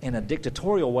in a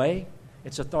dictatorial way.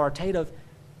 It's authoritative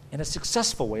in a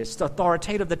successful way. It's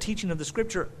authoritative. The teaching of the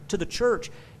Scripture to the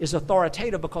church is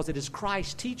authoritative because it is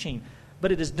Christ's teaching,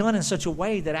 but it is done in such a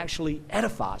way that actually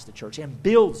edifies the church and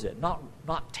builds it, not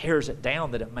tears it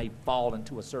down that it may fall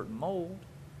into a certain mold.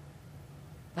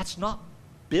 That's not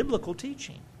biblical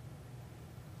teaching.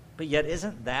 But yet,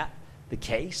 isn't that the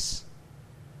case?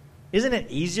 Isn't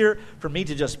it easier for me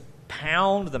to just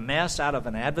pound the mess out of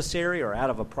an adversary or out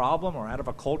of a problem or out of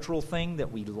a cultural thing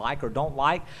that we like or don't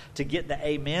like to get the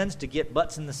amens, to get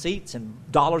butts in the seats and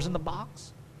dollars in the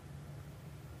box?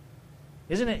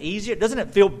 Isn't it easier? Doesn't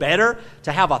it feel better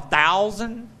to have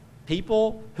 1,000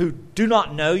 people who do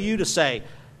not know you to say,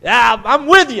 "Yeah, I'm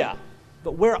with you,"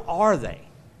 but where are they?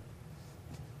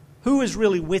 Who is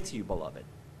really with you, beloved?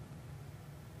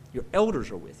 Your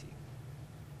elders are with you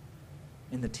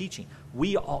in the teaching.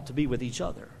 We ought to be with each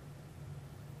other.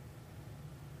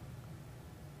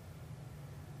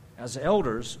 As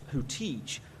elders who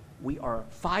teach, we are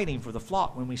fighting for the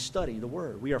flock when we study the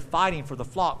Word. We are fighting for the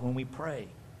flock when we pray.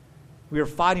 We are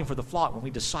fighting for the flock when we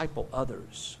disciple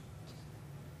others.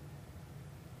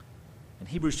 In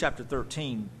Hebrews chapter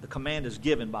 13, the command is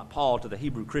given by Paul to the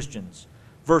Hebrew Christians.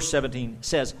 Verse 17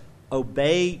 says,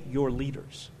 "Obey your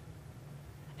leaders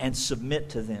and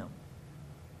submit to them,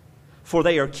 for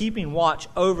they are keeping watch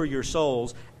over your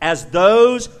souls as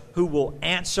those who will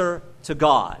answer to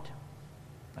God."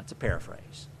 That's a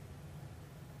paraphrase.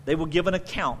 They will give an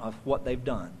account of what they've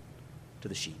done to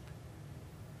the sheep.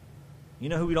 You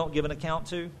know who we don't give an account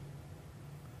to?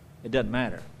 It doesn't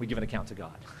matter. We give an account to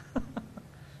God.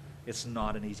 It's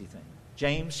not an easy thing.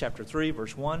 James chapter 3,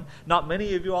 verse 1. "Not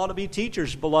many of you ought to be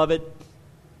teachers, beloved,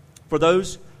 for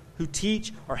those who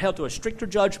teach are held to a stricter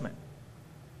judgment."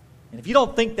 And if you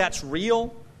don't think that's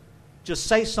real, just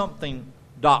say something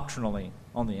doctrinally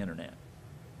on the internet.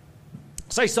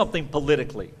 Say something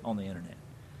politically on the internet.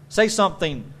 Say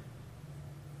something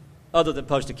other than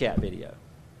post a cat video.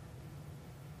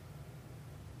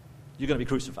 You're going to be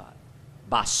crucified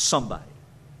by somebody.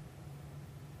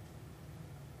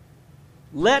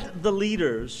 Let the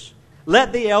leaders,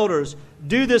 let the elders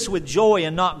do this with joy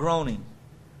and not groaning,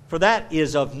 for that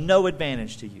is of no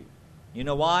advantage to you. You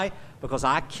know why? Because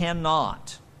I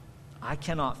cannot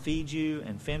feed you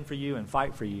and fend for you and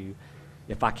fight for you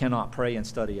if I cannot pray and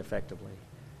study effectively.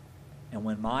 And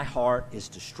when my heart is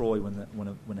destroyed,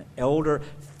 when an elder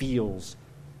feels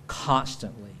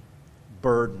constantly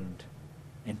burdened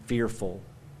and fearful,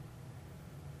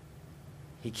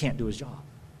 he can't do his job.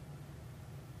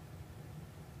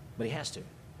 But he has to,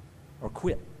 or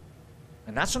quit.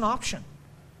 And that's an option.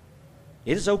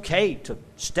 It is okay to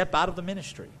step out of the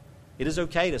ministry. It is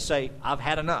okay to say, "I've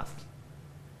had enough."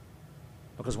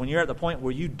 Because when you're at the point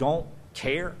where you don't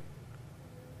care,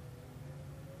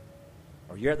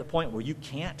 or you're at the point where you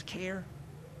can't care,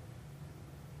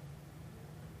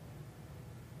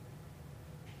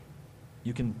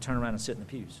 you can turn around and sit in the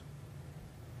pews.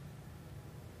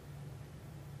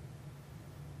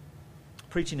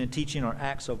 Preaching and teaching are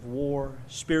acts of war,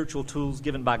 spiritual tools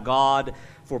given by God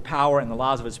for power in the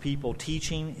lives of His people.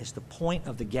 Teaching is the point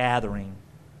of the gathering.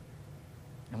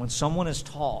 And when someone is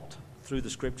taught through the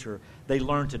Scripture, they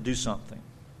learn to do something.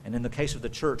 And in the case of the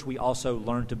church, we also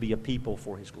learn to be a people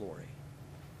for His glory.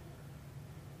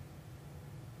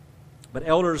 But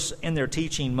elders in their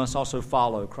teaching must also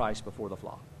follow Christ before the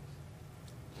flock.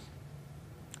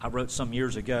 I wrote some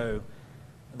years ago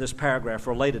this paragraph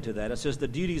related to that. It says, "The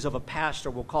duties of a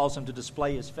pastor will cause him to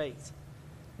display his faith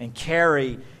and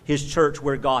carry his church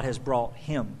where God has brought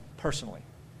him personally.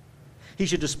 He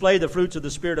should display the fruits of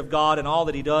the Spirit of God in all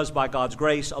that he does by God's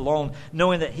grace alone,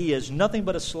 knowing that he is nothing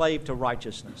but a slave to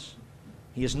righteousness.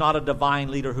 He is not a divine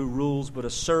leader who rules, but a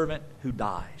servant who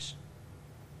dies."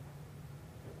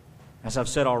 As I've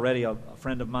said already, a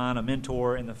friend of mine, a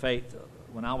mentor in the faith,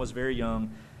 when I was very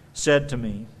young, said to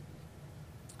me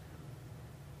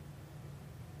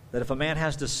that if a man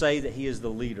has to say that he is the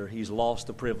leader, he's lost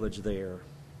the privilege there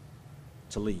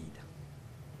to lead.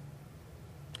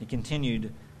 He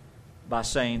continued by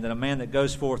saying that a man that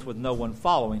goes forth with no one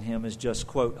following him is just,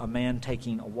 quote, "a man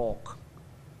taking a walk."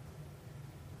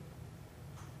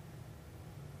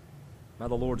 By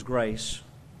the Lord's grace,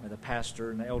 may the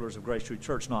pastor and the elders of Grace True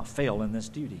Church not fail in this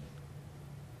duty.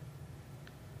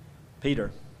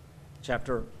 Peter,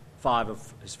 chapter 5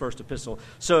 of his first epistle.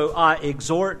 "So I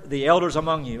exhort the elders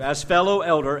among you, as fellow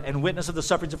elder and witness of the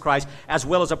sufferings of Christ, as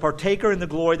well as a partaker in the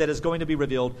glory that is going to be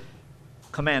revealed.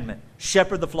 Commandment: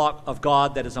 shepherd the flock of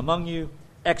God that is among you,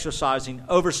 exercising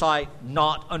oversight,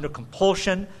 not under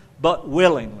compulsion, but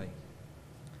willingly,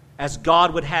 as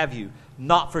God would have you,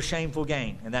 not for shameful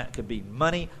gain." And that could be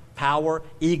money, power,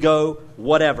 ego,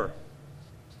 whatever.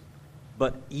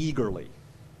 But eagerly,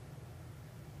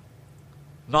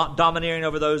 Not domineering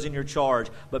over those in your charge,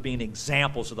 but being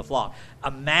examples to the flock.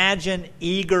 Imagine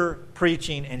eager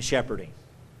preaching and shepherding.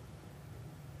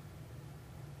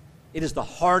 It is the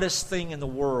hardest thing in the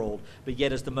world, but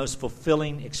yet is the most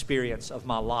fulfilling experience of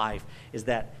my life, is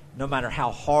that no matter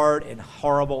how hard and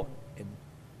horrible and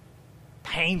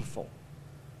painful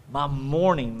my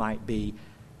morning might be,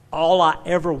 all I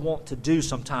ever want to do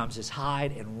sometimes is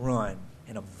hide and run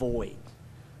and avoid.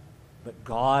 But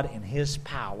God in His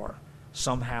power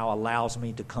somehow allows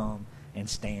me to come and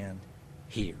stand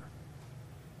here.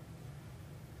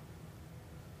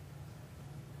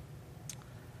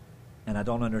 And I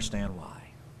don't understand why.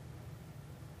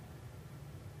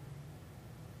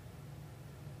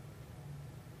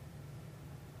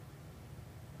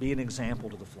 Be an example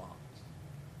to the flock.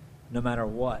 No matter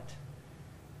what,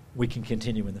 we can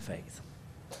continue in the faith.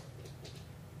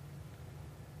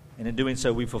 And in doing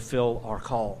so, we fulfill our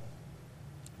call.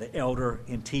 The elder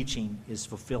in teaching is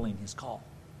fulfilling his call.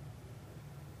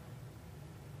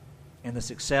 And the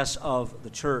success of the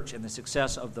church and the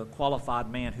success of the qualified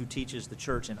man who teaches the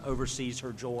church and oversees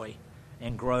her joy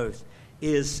and growth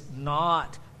is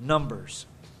not numbers.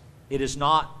 It is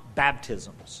not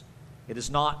baptisms. It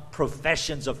is not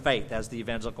professions of faith, as the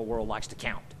evangelical world likes to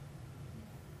count,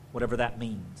 whatever that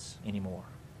means anymore.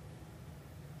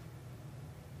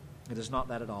 It is not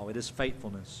that at all. It is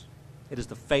faithfulness. It is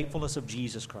the faithfulness of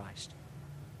Jesus Christ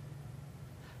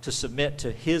to submit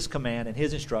to His command and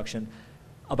His instruction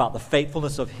about the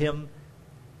faithfulness of Him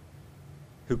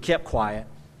who kept quiet,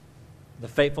 the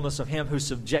faithfulness of Him who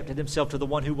subjected Himself to the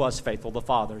one who was faithful, the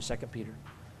Father, 2 Peter,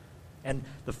 and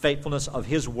the faithfulness of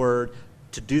His Word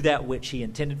to do that which He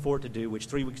intended for it to do, which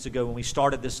 3 weeks ago when we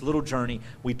started this little journey,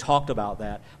 we talked about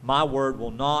that. My Word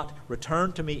will not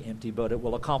return to me empty, but it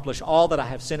will accomplish all that I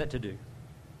have sent it to do.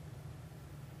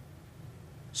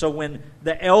 So when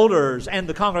the elders and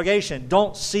the congregation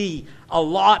don't see a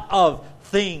lot of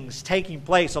things taking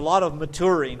place, a lot of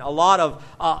maturing, a lot of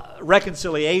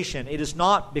reconciliation, it is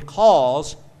not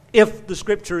because, if the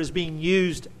Scripture is being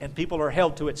used and people are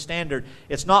held to its standard,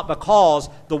 it's not because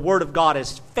the Word of God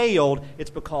has failed, it's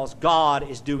because God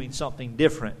is doing something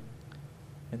different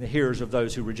in the hearers of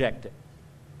those who reject it.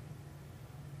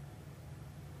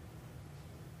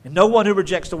 And no one who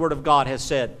rejects the Word of God has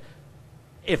said,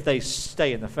 if they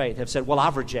stay in the faith, have said, well,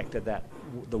 I've rejected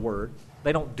the Word.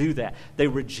 They don't do that. They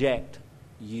reject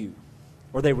you,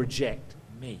 or they reject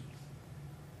me.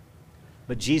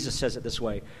 But Jesus says it this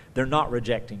way: they're not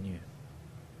rejecting you.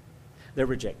 They're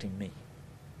rejecting me.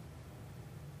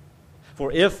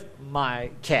 For if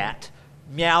my cat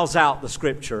meows out the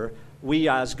Scripture, we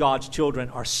as God's children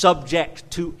are subject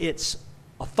to its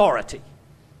authority.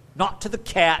 Not to the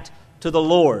cat, to the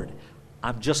Lord.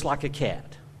 I'm just like a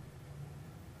cat.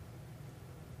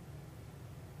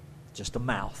 Just a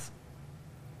mouth.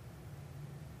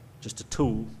 Just a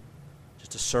tool.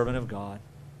 Just a servant of God.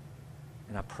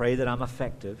 And I pray that I'm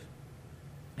effective.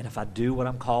 And if I do what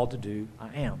I'm called to do,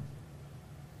 I am.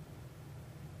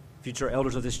 Future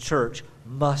elders of this church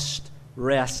must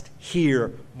rest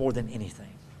here more than anything.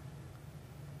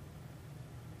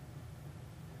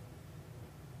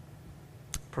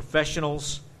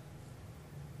 Professionals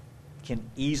can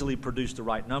easily produce the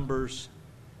right numbers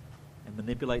and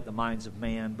manipulate the minds of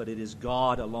man, but it is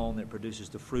God alone that produces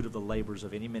the fruit of the labors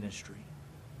of any ministry,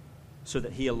 so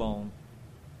that He alone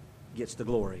gets the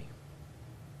glory.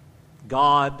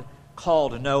 God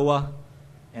called Noah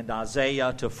and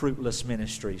Isaiah to fruitless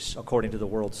ministries according to the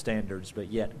world's standards,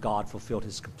 but yet God fulfilled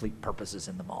His complete purposes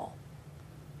in them all.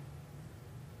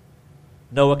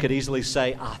 Noah could easily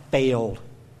say, I failed.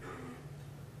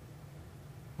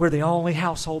 We're the only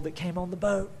household that came on the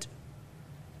boat.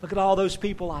 Look at all those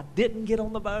people I didn't get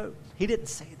on the boat. He didn't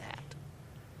say that,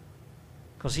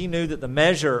 because he knew that the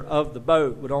measure of the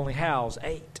boat would only house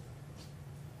 8.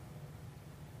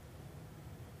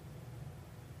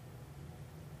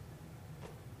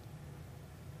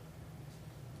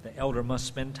 The elder must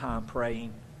spend time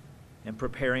praying and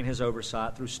preparing his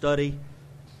oversight through study,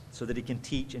 so that he can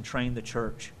teach and train the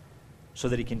church, so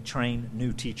that he can train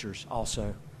new teachers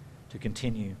also to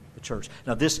continue the church.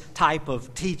 Now, this type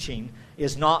of teaching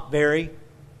is not very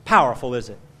powerful, is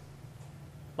it?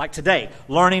 Like today,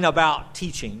 learning about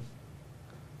teaching,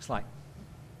 it's like,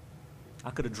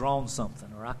 I could have drawn something,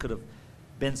 or I could have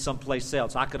been someplace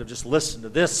else. I could have just listened to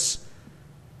this.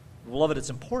 Beloved, it's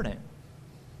important.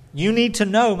 You need to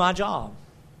know my job.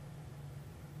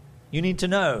 You need to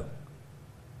know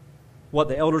what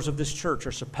the elders of this church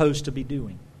are supposed to be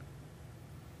doing.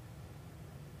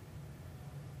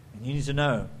 And you need to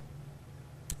know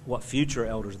what future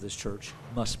elders of this church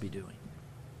must be doing.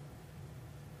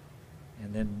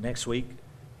 And then next week,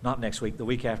 not next week, the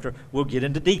week after, we'll get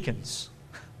into deacons.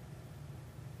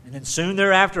 And then soon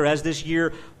thereafter, as this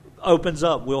year opens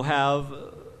up, we'll have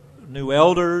new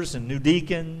elders and new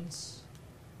deacons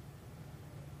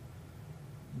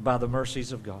by the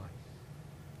mercies of God.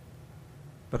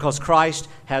 Because Christ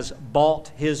has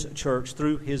bought His church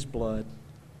through His blood.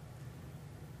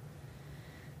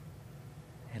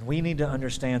 And we need to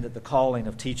understand that the calling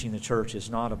of teaching the church is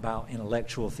not about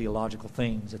intellectual, theological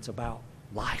things. It's about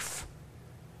life.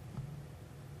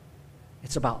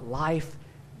 It's about life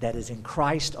that is in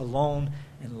Christ alone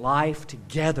and life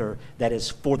together that is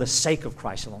for the sake of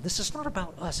Christ alone. This is not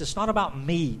about us. It's not about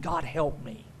me. God help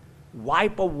me.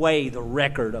 Wipe away the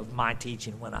record of my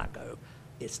teaching when I go.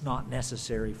 It's not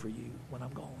necessary for you when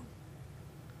I'm gone.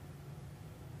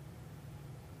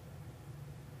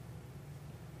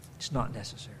 It's not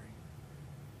necessary.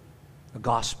 The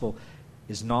gospel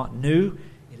is not new.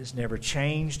 It has never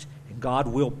changed. And God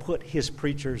will put His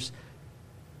preachers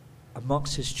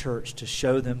amongst His church to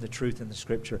show them the truth in the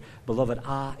Scripture. Beloved,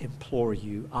 I implore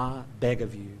you, I beg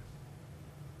of you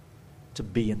to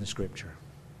be in the Scripture.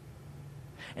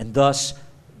 And thus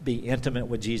be intimate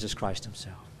with Jesus Christ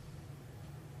Himself.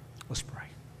 Let's pray.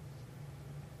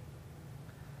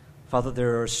 Father,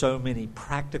 there are so many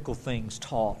practical things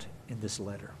taught in this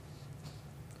letter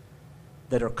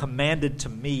that are commanded to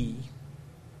me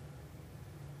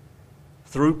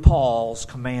through Paul's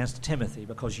commands to Timothy,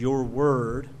 because your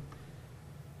word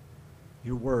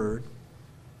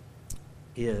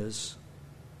is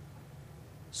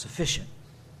sufficient.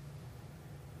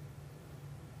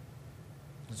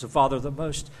 And so, Father, the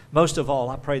most of all,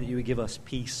 I pray that you would give us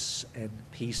peace and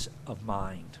peace of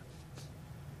mind,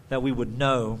 that we would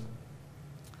know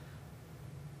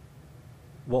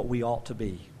what we ought to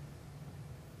be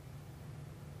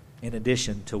in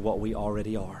addition to what we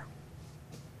already are.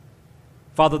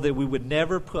 Father, that we would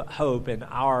never put hope in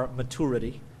our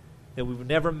maturity, that we would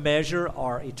never measure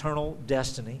our eternal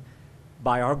destiny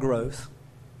by our growth,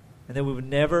 and that we would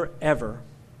never, ever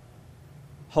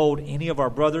hold any of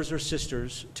our brothers or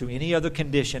sisters to any other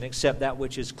condition except that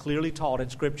which is clearly taught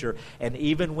in Scripture. And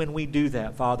even when we do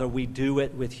that, Father, we do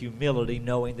it with humility,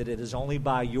 knowing that it is only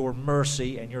by your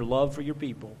mercy and your love for your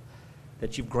people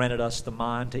that you've granted us the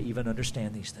mind to even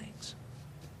understand these things.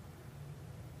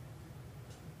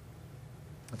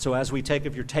 And so as we take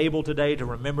of your table today to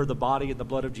remember the body and the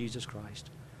blood of Jesus Christ,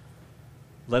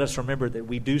 let us remember that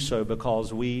we do so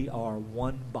because we are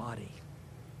one body.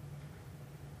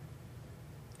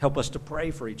 Help us to pray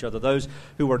for each other. Those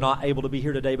who are not able to be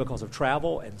here today because of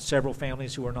travel, and several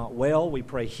families who are not well, we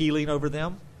pray healing over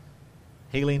them,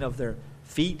 healing of their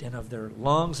feet and of their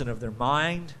lungs and of their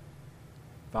mind.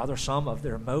 Father, some of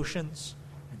their emotions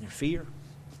and their fear.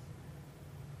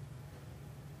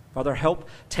 Father, help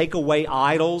take away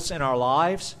idols in our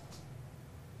lives,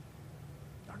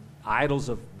 idols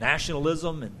of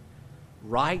nationalism and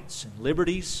rights and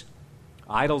liberties,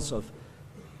 idols of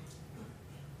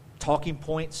talking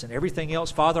points and everything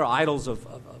else. Father, idols of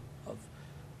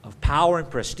power and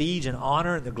prestige and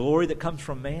honor and the glory that comes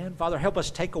from man. Father, help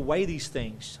us take away these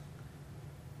things.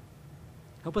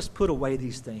 Help us put away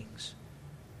these things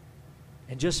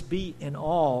and just be in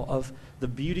awe of the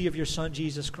beauty of your Son,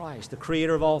 Jesus Christ, the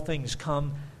Creator of all things,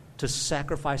 come to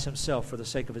sacrifice Himself for the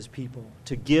sake of His people,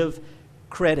 to give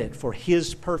credit for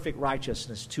His perfect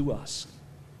righteousness to us,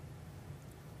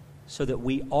 so that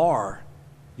we are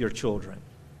your children,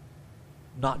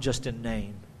 not just in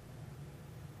name,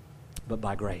 but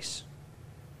by grace.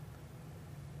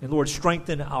 And Lord,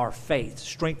 strengthen our faith,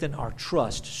 strengthen our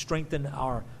trust, strengthen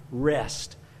our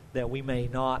rest, that we may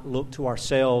not look to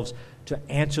ourselves to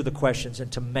answer the questions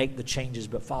and to make the changes,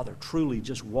 but Father, truly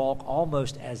just walk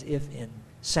almost as if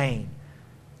insane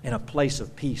in a place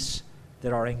of peace,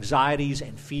 that our anxieties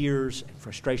and fears and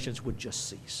frustrations would just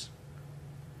cease.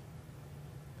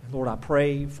 And Lord, I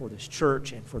pray for this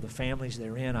church and for the families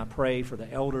therein. I pray for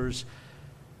the elders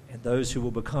and those who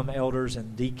will become elders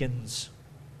and deacons,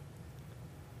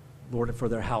 Lord, and for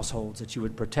their households, that you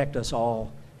would protect us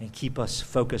all and keep us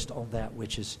focused on that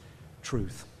which is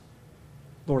truth.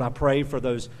 Lord, I pray for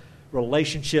those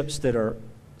relationships that are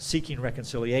seeking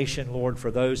reconciliation, Lord, for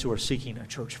those who are seeking a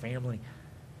church family.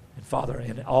 And Father,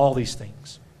 in all these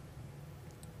things,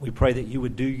 we pray that you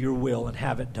would do your will and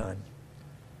have it done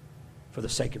for the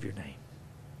sake of your name.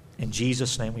 In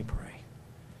Jesus' name we pray.